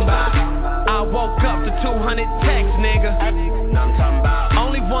 Know I'm talking about. I woke up to 200 texts, nigga. Know I'm talking about.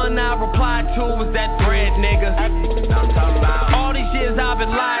 Only one I replied to was that thread, nigga. Know I'm talking about. All these years I've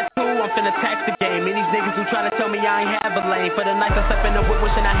been lied to, I'm finna tax the game. And these niggas who try to tell me I ain't have a lane. For the night I slept in the whip,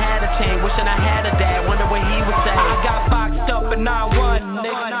 wishing I had a chain, wishing I had a dad, wonder what he would say. I got boxed up and I won,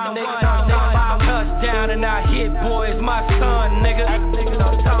 nigga. Touchdown and I hit, boy, it's my son, nigga. At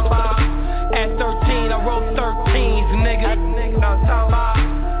 13 I wrote 13s, nigga.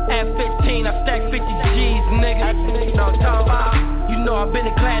 At 15 I stacked 50 G's, nigga. You know I've been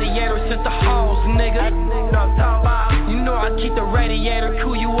a gladiator since the halls, nigga. You know I keep the radiator,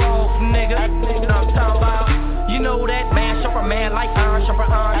 cool you off, nigga. You know that man, sharper man like iron, sharper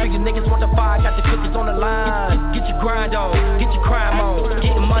iron. So you niggas want the fire, got the cookies on the line. Get your grind on, get your crime on.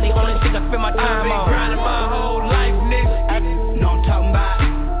 Getting money on this thing I spend my time on. I've been grinding my whole life, nigga. Know I'm talking about.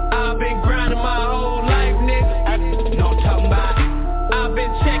 I've been grinding my whole life, nigga. Know I'm talking about. I've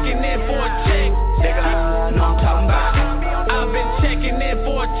been checking in for a check, nigga. Know I'm talking about. I've been checking in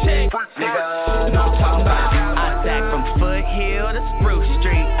for a check, nigga. Know I'm talking about. I stack from Foothill to Spruce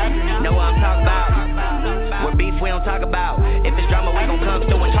Street. Know what I'm talking about. What beef we don't talk about. If it's drama, we gon' come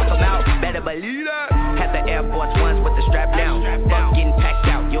through and talk about. Better believe that. Had the Air Force Ones with the strap down. Fuck getting packed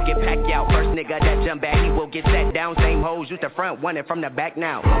out, you'll get packed out. First nigga that jump back, he will get sat down. Same hoes, use the front, one and from the back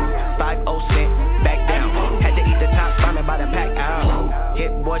now. 5-0 cent, back down. Had to eat the top ramen by the pack out.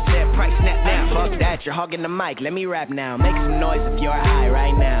 Hit boy said price snap now. Fuck that, you're hogging the mic, let me rap now. Make some noise if you're high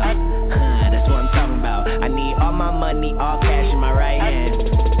right now. That's what I'm talking about. I need all my money, all cash in my right hand.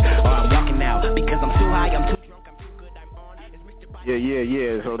 Or I'm walking out because I'm too high, I'm too drunk, I'm too good, I'm on.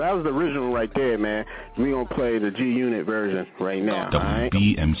 Yeah. So that was the original right there, man. We gonna play the G-Unit version right now.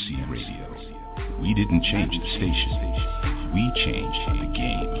 WBMC Radio. We didn't change the station. We changed the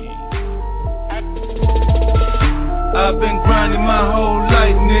game. I've been grinding my whole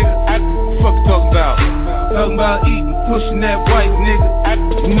life, nigga. Fuck you talking about? Talking about eating, pushing that white,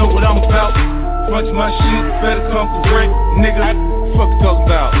 nigga. You know what I'm about. Bunch of my shit, better come correct, nigga. Fuck you talking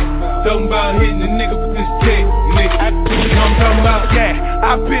about? Talking about hitting a nigga with this dick, nigga. You know what I'm talking about? Yeah,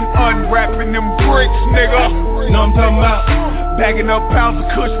 I've been unwrapping them bricks, nigga. You know what I'm talking about? Bagging up pounds of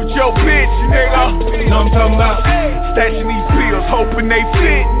kush with your bitch, nigga. You know what I'm talking about? Stashing these pills, hoping they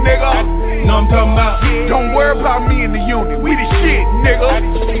fit, nigga. You know what I'm talking about? Don't worry about me in the unit, we the shit, nigga.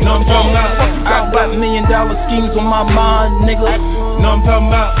 You know what I'm talking about? I got $1 million schemes on my mind, nigga. You know what I'm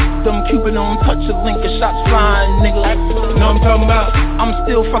talking about? Them Cupid on touch a link and shots flying, nigga. You know what I'm talking about? I'm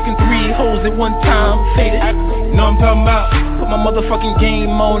still fucking 3 hoes at one time, faded. You know what I'm talking about? Put my motherfucking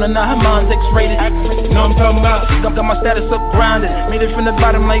game on and now her mind's X-rated. You know what I'm talking about? Got my status up grounded, made it from the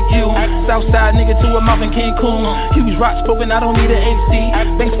bottom like you. Southside nigga to a mouth in Cancun. Huge rocks poking, I don't need an AC.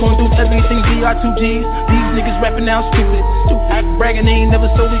 Banks gon' do everything, BI2Gs. These niggas rapping now stupid. Bragging they ain't never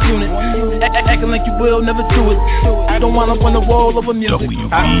sold a unit. Acting like you will, never do it. I don't wind up on the wall of a music.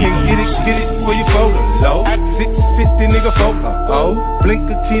 I can't get it for your photo, low. 50 nigga photo, oh. Blink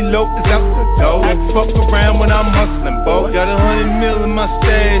a kilo is out the door. Fuck around when I'm hustling, boy. Got 100 mil in my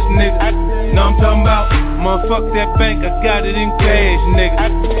stash, nigga. Know I'm talking about? Motherfuck that bank, I got it in cash,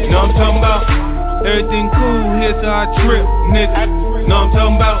 nigga. Know I'm talking about? Everything cool, here's how I trip, nigga. Know I'm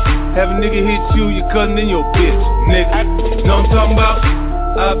talking about? Have a nigga hit you, your cousin and your bitch, nigga. Know I'm talking about?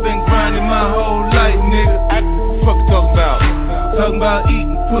 I've been grinding my whole life, nigga. Fuck you talking about? Talking about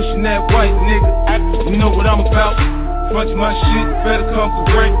eating, pushing that white, nigga. You know what I'm about? Bunch of my shit, better come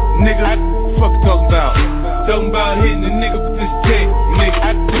correct, nigga. Fuck you talking about? Talking about hitting a nigga with this dick,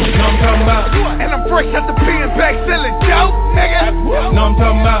 nigga. You know what I'm talking about? And I'm fresh out the pen back selling dope, nigga. You know what I'm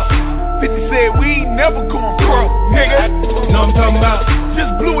talking about? 50 said we ain't never going broke, nigga. You know what I'm talking about? Just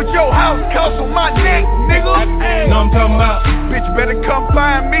blew at your house, cost on my neck, nigga. You know what I'm talking about? Bitch better come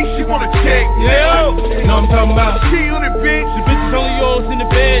find me, she wanna check, nigga. You know what I'm talking about? She on it, bitch. The bitch is only yours in the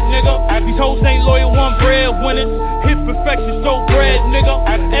bed, nigga. These hoes ain't loyal, one bread winners. Hit perfection, so bread, nigga.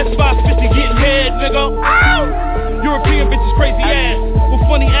 S550 getting head, nigga. Ow! European bitches crazy ass with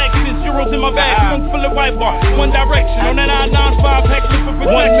funny accents, euros in my bag, trunk full of white bar, One Direction on that 995 heck for protection.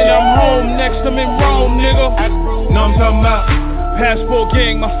 1 minute I'm home, next I'm in Rome, nigga. Know I'm talking about? Passport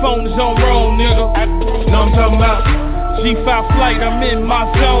gang, my phone is on roll, nigga. Know I'm talking about? G5 flight, I'm in my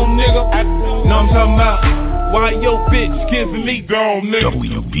zone, nigga. Know I'm talking about? Why your bitch giving me gone, nigga?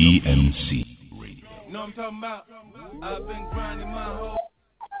 WBMC. Know I'm talking about? I've been grinding my whole.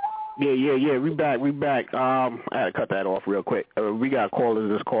 Yeah, we back. I had to cut that off real quick. We got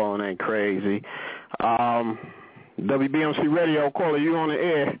callers that's calling in crazy. WBMC Radio, caller, you on the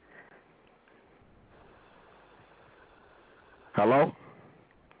air. Hello?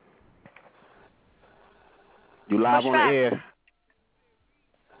 You live on the air.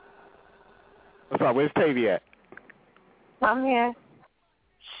 What's up? Where's TayVi at? I'm here.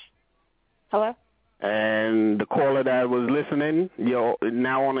 Hello? And the caller that was listening, you're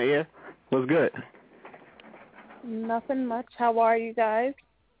now on the air. What's good? Nothing much. How are you guys?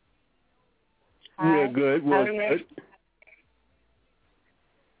 We're good. We're good.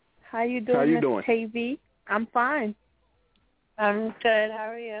 How you doing, Miss TayVi? I'm fine. I'm good. How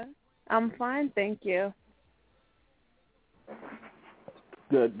are you? I'm fine, thank you.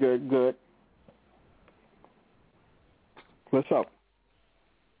 Good. What's up?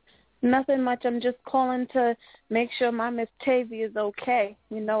 Nothing much. I'm just calling to make sure my Miss TayVi is okay.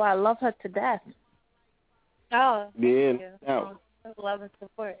 You know, I love her to death. Oh, thank you. No. Love and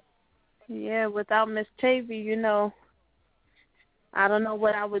support. Yeah, without Miss TayVi, you know, I don't know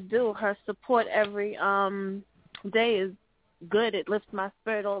what I would do. Her support every day is good. It lifts my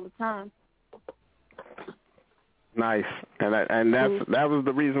spirit all the time. Nice, and that was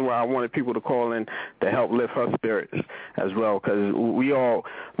the reason why I wanted people to call in to help lift her spirits as well, because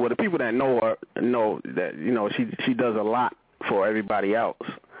the people that know her know that, you know, she does a lot for everybody else,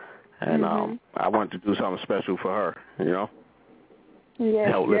 and I wanted to do something special for her, you know.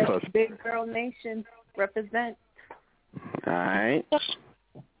 help lift us. Big Girl Nation represent. All right.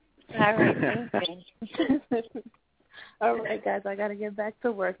 All right, thank you. All right, guys, I got to get back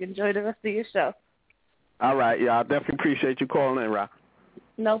to work. Enjoy the rest of your show. All right, yeah, I definitely appreciate you calling in, Ra.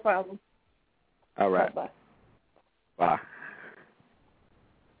 No problem. All right. Bye-bye. Bye.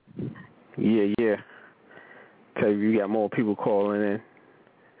 Yeah. Tell you got more people calling in.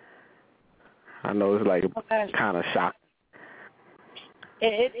 I know it's like kind of shocking.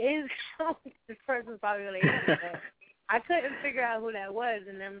 It is. This person's probably really angry. I couldn't figure out who that was,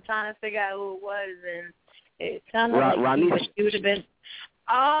 and I'm trying to figure out who it was, and it sounded like she would have been.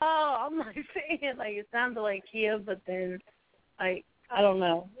 Oh, I'm like saying like it sounded like Kia, but then like I don't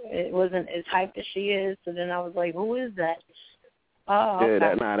know, it wasn't as hyped as she is. So then I was like, who is that? Oh, okay.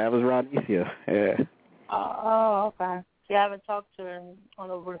 Yeah, that was Ronicia. Yeah. Oh, okay. See, I haven't talked to her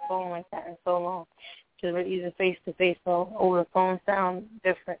over the phone like that in so long. Because we're either face to face, so over the phone sound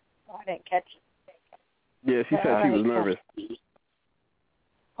different. So I didn't catch it. Yeah, she said she was nervous.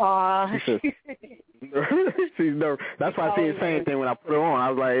 She's nervous. That's why I see the same thing when I put her on. I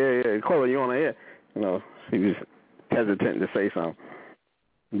was like, yeah, Chloe, you on the air? You know, she was hesitant to say something.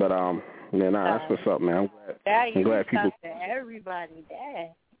 But that's what's up, man. I'm glad people. To everybody,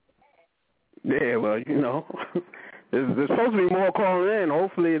 Dad. Yeah, well, you know, there's supposed to be more calling in.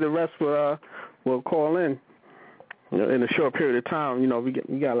 Hopefully, the rest will call in. You know, in a short period of time. You know, we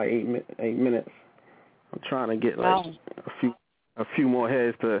got like 8 minutes. I'm trying to get like a few more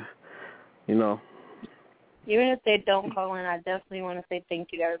heads to, you know. Even if they don't call in, I definitely want to say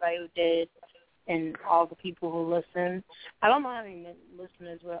thank you to everybody who did and all the people who listen. I don't know how many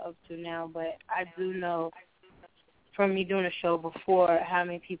listeners we're up to now, but I do know from me doing a show before how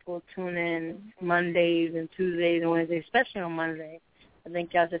many people tune in Mondays and Tuesdays and Wednesdays, especially on Monday. I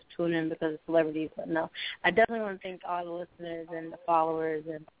think y'all just tune in because of celebrities, but no. I definitely want to thank all the listeners and the followers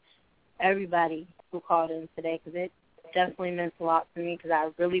and everybody who called in today because it definitely meant a lot for me because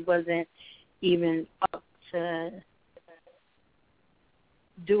I really wasn't even up to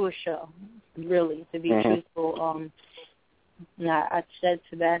do a show, really, to be truthful. I said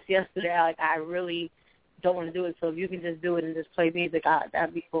to Bass yesterday, like, I really don't want to do it, so if you can just do it and just play music,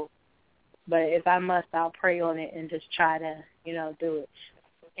 that'd be cool. But if I must, I'll pray on it and just try to, you know, do it.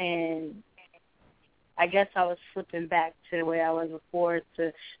 And I guess I was slipping back to the way I was before,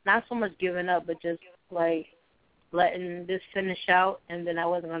 to not so much giving up, but just, like, letting this finish out, and then I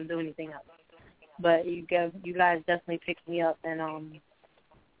wasn't going to do anything else. But you guys definitely picked me up and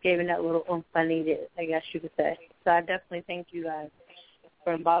gave me that little oomph I needed, I guess you could say. So I definitely thank you guys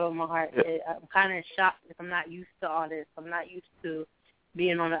from the bottom of my heart. I'm kind of shocked because I'm not used to all this. I'm not used to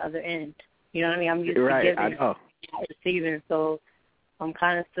being on the other end. You know what I mean? I'm used to giving and receiving, so I'm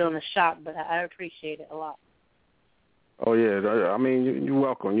kind of still in a shock, but I appreciate it a lot. Oh, yeah. I mean, you're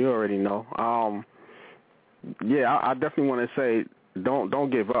welcome. You already know. I definitely want to say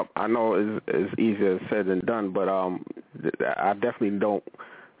don't give up. I know it's easier said than done, but I definitely don't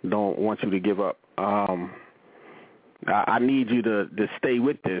want you to give up. I need you to stay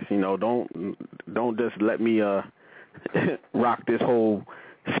with this. You know, don't just let me rock this whole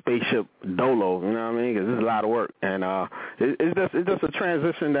spaceship dolo. You know what I mean? Because it's a lot of work, and it's just a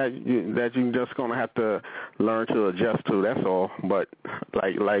transition that you're just gonna have to learn to adjust to. That's all. But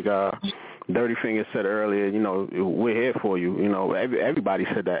like Dirty Fingers said earlier, you know, we're here for you. You know, everybody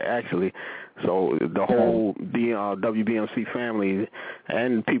said that actually. So the whole WBMC family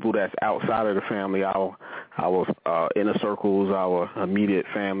and people that's outside of the family, our inner circles, our immediate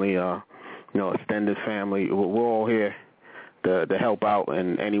family, extended family, we're all here to help out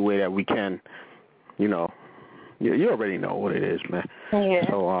in any way that we can. You know, you already know what it is, man. Yeah.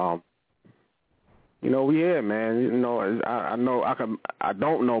 So you know, we here, man. You know, I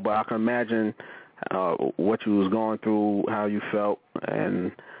don't know, but I can imagine what you was going through, how you felt,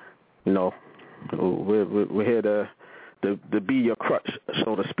 and you know, we're here to be your crutch,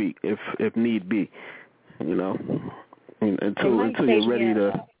 so to speak, if need be. You know, until you're ready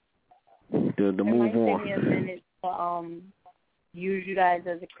to move on. It might take me a minute to use you guys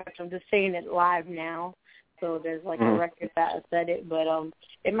as a crutch. I'm just saying it live now. So there's like a record that I said it, but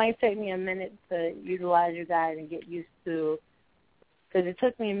it might take me a minute to utilize you guys and get used to, because it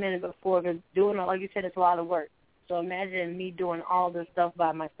took me a minute before, because doing it, like you said, it's a lot of work. So imagine me doing all this stuff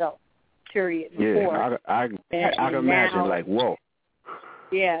by myself, period, before. Yeah, I can imagine, now, like, whoa.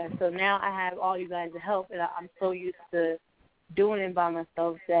 Yeah, so now I have all you guys to help, and I'm so used to doing it by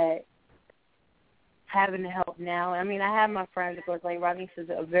myself that having to help now. I mean, I have my friends, of course, like Rodney's is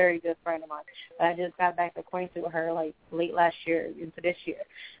a very good friend of mine. But I just got back acquainted with her like late last year into this year.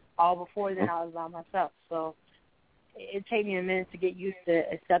 All before then, I was by myself. So it takes me a minute to get used to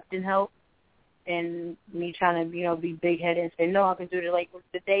accepting help and me trying to, be big-headed and say, no, I can do it. Like,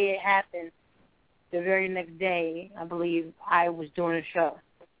 the day it happened, the very next day, I believe I was doing a show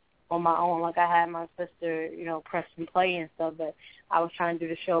on my own. Like, I had my sister, press and play and stuff, but I was trying to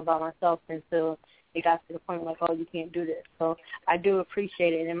do the show by myself until it got to the point like, oh, you can't do this. So I do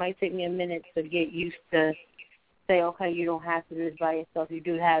appreciate it, and it might take me a minute to get used to say, okay, you don't have to do this by yourself. You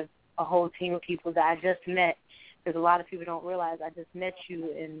do have a whole team of people that I just met, because a lot of people don't realize I just met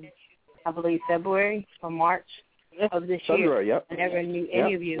you in, I believe, February or March of this year. Yep. I never knew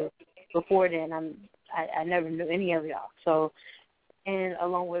any of you before then. I never knew any of y'all. So, and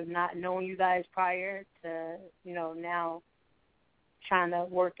along with not knowing you guys prior to, now trying to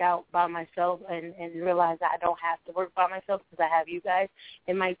work out by myself and realize that I don't have to work by myself because I have you guys.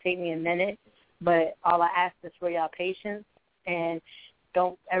 It might take me a minute, but all I ask is for y'all patience, and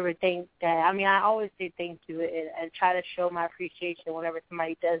don't ever think that, I always say thank you and try to show my appreciation whenever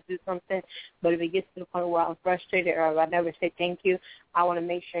somebody does do something, but if it gets to the point where I'm frustrated or if I never say thank you, I want to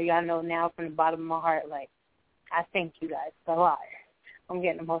make sure y'all know now from the bottom of my heart, like, I thank you guys a lot. I'm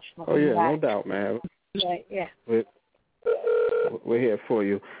getting emotional. Oh, yeah, no doubt, man. Yeah. We're here for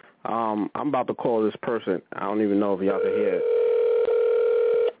you. I'm about to call this person. I don't even know if y'all can hear it.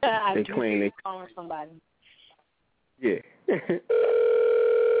 I do hear you calling somebody. Yeah.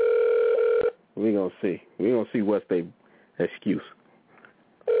 We're going to see. We're going to see what's their excuse.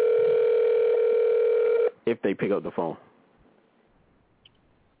 If they pick up the phone.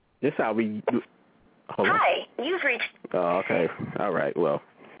 This is how we do. Hi, you've reached. Oh, okay. All right. Well,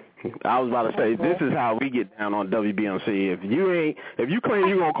 I was about to say, this is how we get down on WBMC. If you claim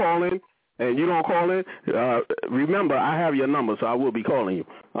you're going to call in and you don't call in, remember, I have your number, so I will be calling you.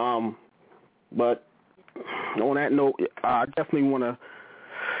 But on that note, I definitely want to,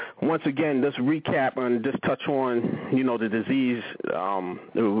 once again, just recap and just touch on, the disease.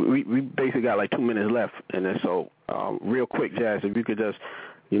 We basically got like 2 minutes left in this, so real quick, Jazz, if you could just,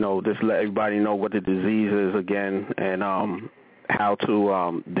 just let everybody know what the disease is again and how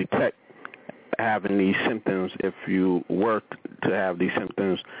to detect having these symptoms if you were to have these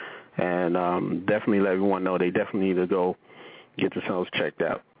symptoms, and definitely let everyone know they definitely need to go get themselves checked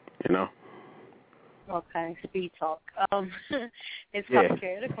out, Okay, speed talk. It's called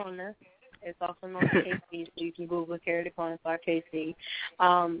keratoconus. It's also known as KC, so you can Google keratoconus or KC.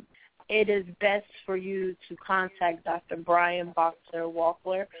 It is best for you to contact Dr. Brian Boxer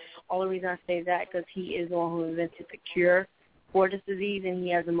Walkler. Only reason I say that because he is the one who invented the cure for this disease, and he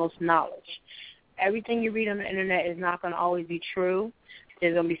has the most knowledge. Everything you read on the internet is not going to always be true.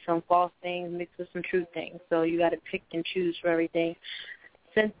 There's going to be some false things mixed with some true things, so you got to pick and choose for everything.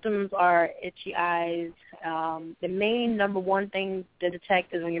 Symptoms are itchy eyes. The main number one thing to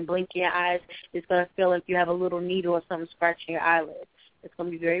detect is when you're blinking your eyes, it's going to feel like you have a little needle or something scratching your eyelid. It's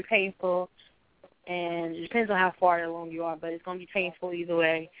going to be very painful, and it depends on how far along you are, but it's going to be painful either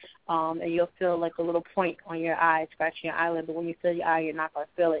way, and you'll feel like a little point on your eye scratching your eyelid, but when you feel your eye, you're not going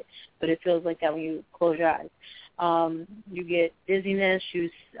to feel it, but it feels like that when you close your eyes. You get dizziness,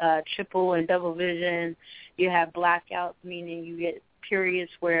 triple and double vision. You have blackouts, meaning you get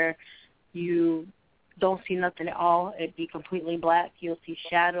periods where you don't see nothing at all. It'd be completely black. You'll see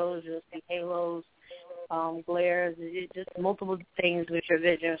shadows. You'll see halos, glares. Just multiple things with your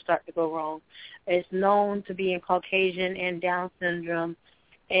vision start to go wrong. It's known to be in Caucasian and Down syndrome,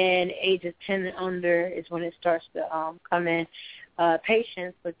 and ages 10 and under is when it starts to come in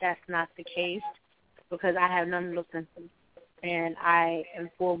patients, but that's not the case because I have none of those symptoms, and I am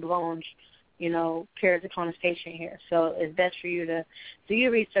full-blown keratoconus patient here. So it's best for you to do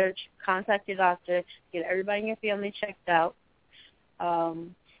your research, contact your doctor, get everybody in your family checked out.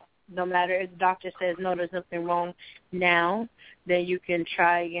 No matter if the doctor says, no, there's nothing wrong now, then you can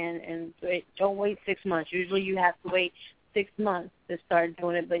try again and don't wait 6 months. Usually you have to wait 6 months to start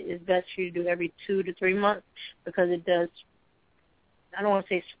doing it, but it's best for you to do every 2 to 3 months because it does, I don't want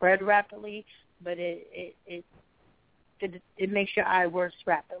to say spread rapidly, but it makes your eye worse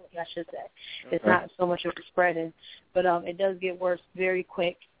rapidly, I should say. Okay. It's not so much of a spreading, but it does get worse very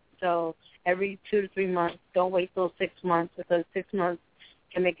quick. So every 2 to 3 months, don't wait till 6 months because 6 months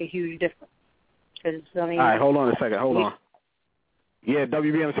can make a huge difference. All right, hold on a second. Hold on. Yeah,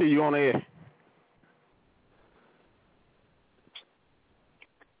 WBMC, you on the air?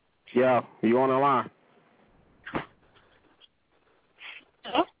 Yeah, you on the line?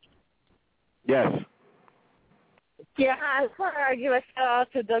 Hello? Yes. Yeah, I just want to give a shout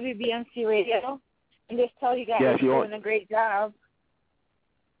out to WBMC Radio and just tell you guys you're doing a great job.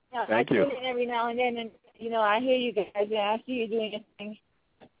 Thank you. I tune in every now and then, and I hear you guys, and I see you doing your thing.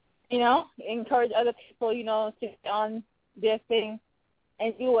 you know, encourage other people, you know, to get on their thing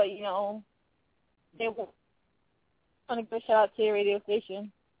and do what, you know, they want. I want to give a shout out to your radio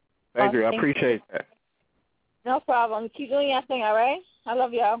station. Thank you. I appreciate that. No problem. Keep doing your thing, all right? I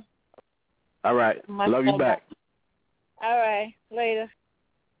love y'all. All right. Love you back. All right. Later.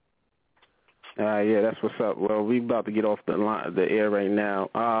 Yeah, that's what's up. Well, we about to get off the air right now.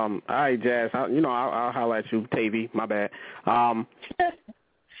 All right, Jazz. I'll holler at you, TayVi. My bad.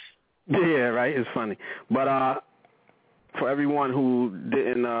 Yeah, right. It's funny, but for everyone who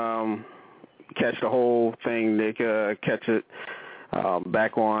didn't catch the whole thing, they could catch it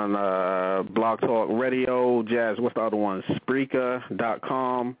back on Blog Talk Radio. Jazz, what's the other one?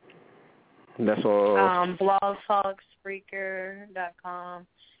 Spreaker.com. That's all. Blog Talk, Spreaker.com.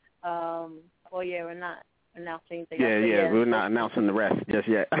 Well, yeah, we're not announcing things. Yeah, we're not announcing the rest just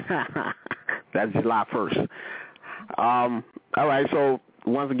yet. That's July 1st. All right, so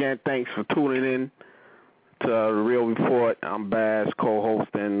once again, thanks for tuning in to The Real Report. I'm Baz,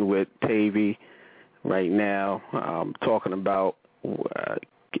 co-hosting with TayVi right now, talking about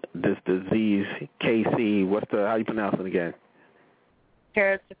this disease, KC. How you pronounce it again?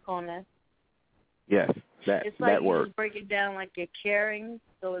 Keratoconus. Yes, it's like that you word. Just break it down like you're caring,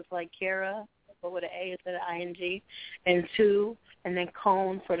 so it's like Kara, but with an A instead of ING, and 2, and then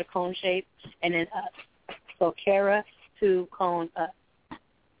cone for the cone shape, and then up. So Kara, 2, cone, up.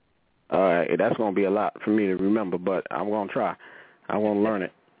 All right, that's going to be a lot for me to remember, but I'm going to try. I'm going to learn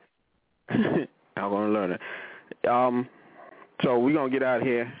it. I'm going to learn it. So we're going to get out of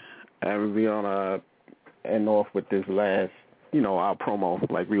here, and we're going to end off with this last, our promo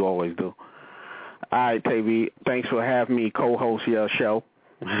like we always do. All right, TayVi, thanks for having me co-host your show.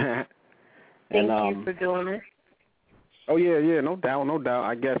 Thank you for doing it. Oh, yeah, no doubt.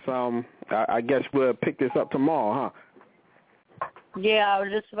 I guess we'll pick this up tomorrow, huh? Yeah, I was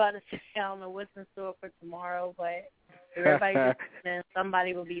just about to say I don't know what's in store for tomorrow, but if everybody's listening,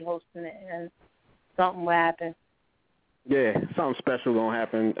 somebody will be hosting it, and something will happen. Yeah, something special going to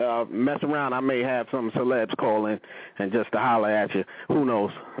happen. Mess around, I may have some celebs call in and just to holler at you. Who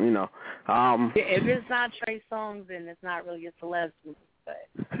knows, If it's not Trey Songz, then it's not really a celebs, but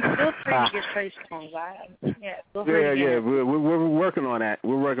feel free to get Trey Songz. We're working on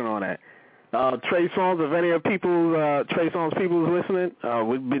that. Trey Songz, if any of Trey Songz people is listening,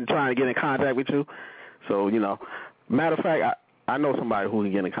 we've been trying to get in contact with you. So, matter of fact, I know somebody who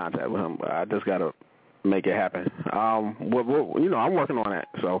can get in contact with him. I just got to make it happen. I'm working on that.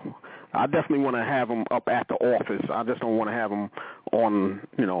 So I definitely want to have him up at the office. I just don't want to have him on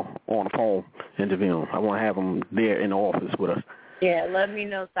the phone interviewing. I want to have him there in the office with us. Yeah, let me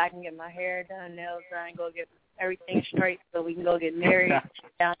know so I can get my hair done, nails done, go get everything straight so we can go get married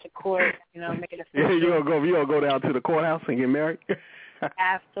down to court, make it official. Yeah, you gonna go down to the courthouse and get married?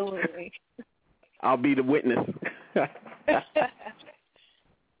 Absolutely. I'll be the witness.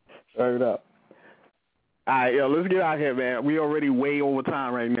 Turn it up. All right, let's get out of here, man. We already way over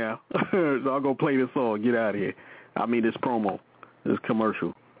time right now. So I'll go play this song. Get out of here. I mean this promo, this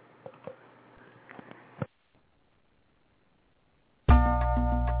commercial.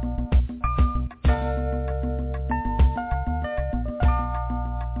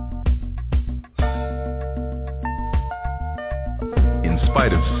 In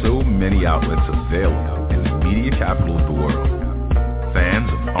spite of so many outlets available in the media capital of the world, fans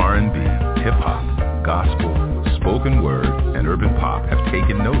of R&B, hip-hop, gospel, spoken word, and urban pop have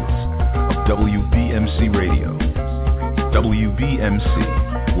taken notice of WBMC Radio.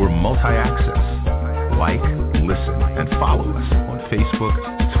 WBMC, we're multi-access. Like, listen, and follow us on Facebook,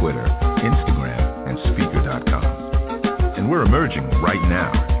 Twitter, Instagram, and Speaker.com. And we're emerging right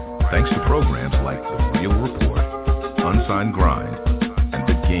now, thanks to programs like The Real Report, Unsigned Grind, and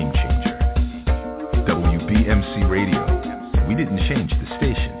The Game Changer. WBMC Radio. We didn't change the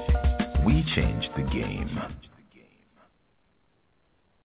station. We changed the game.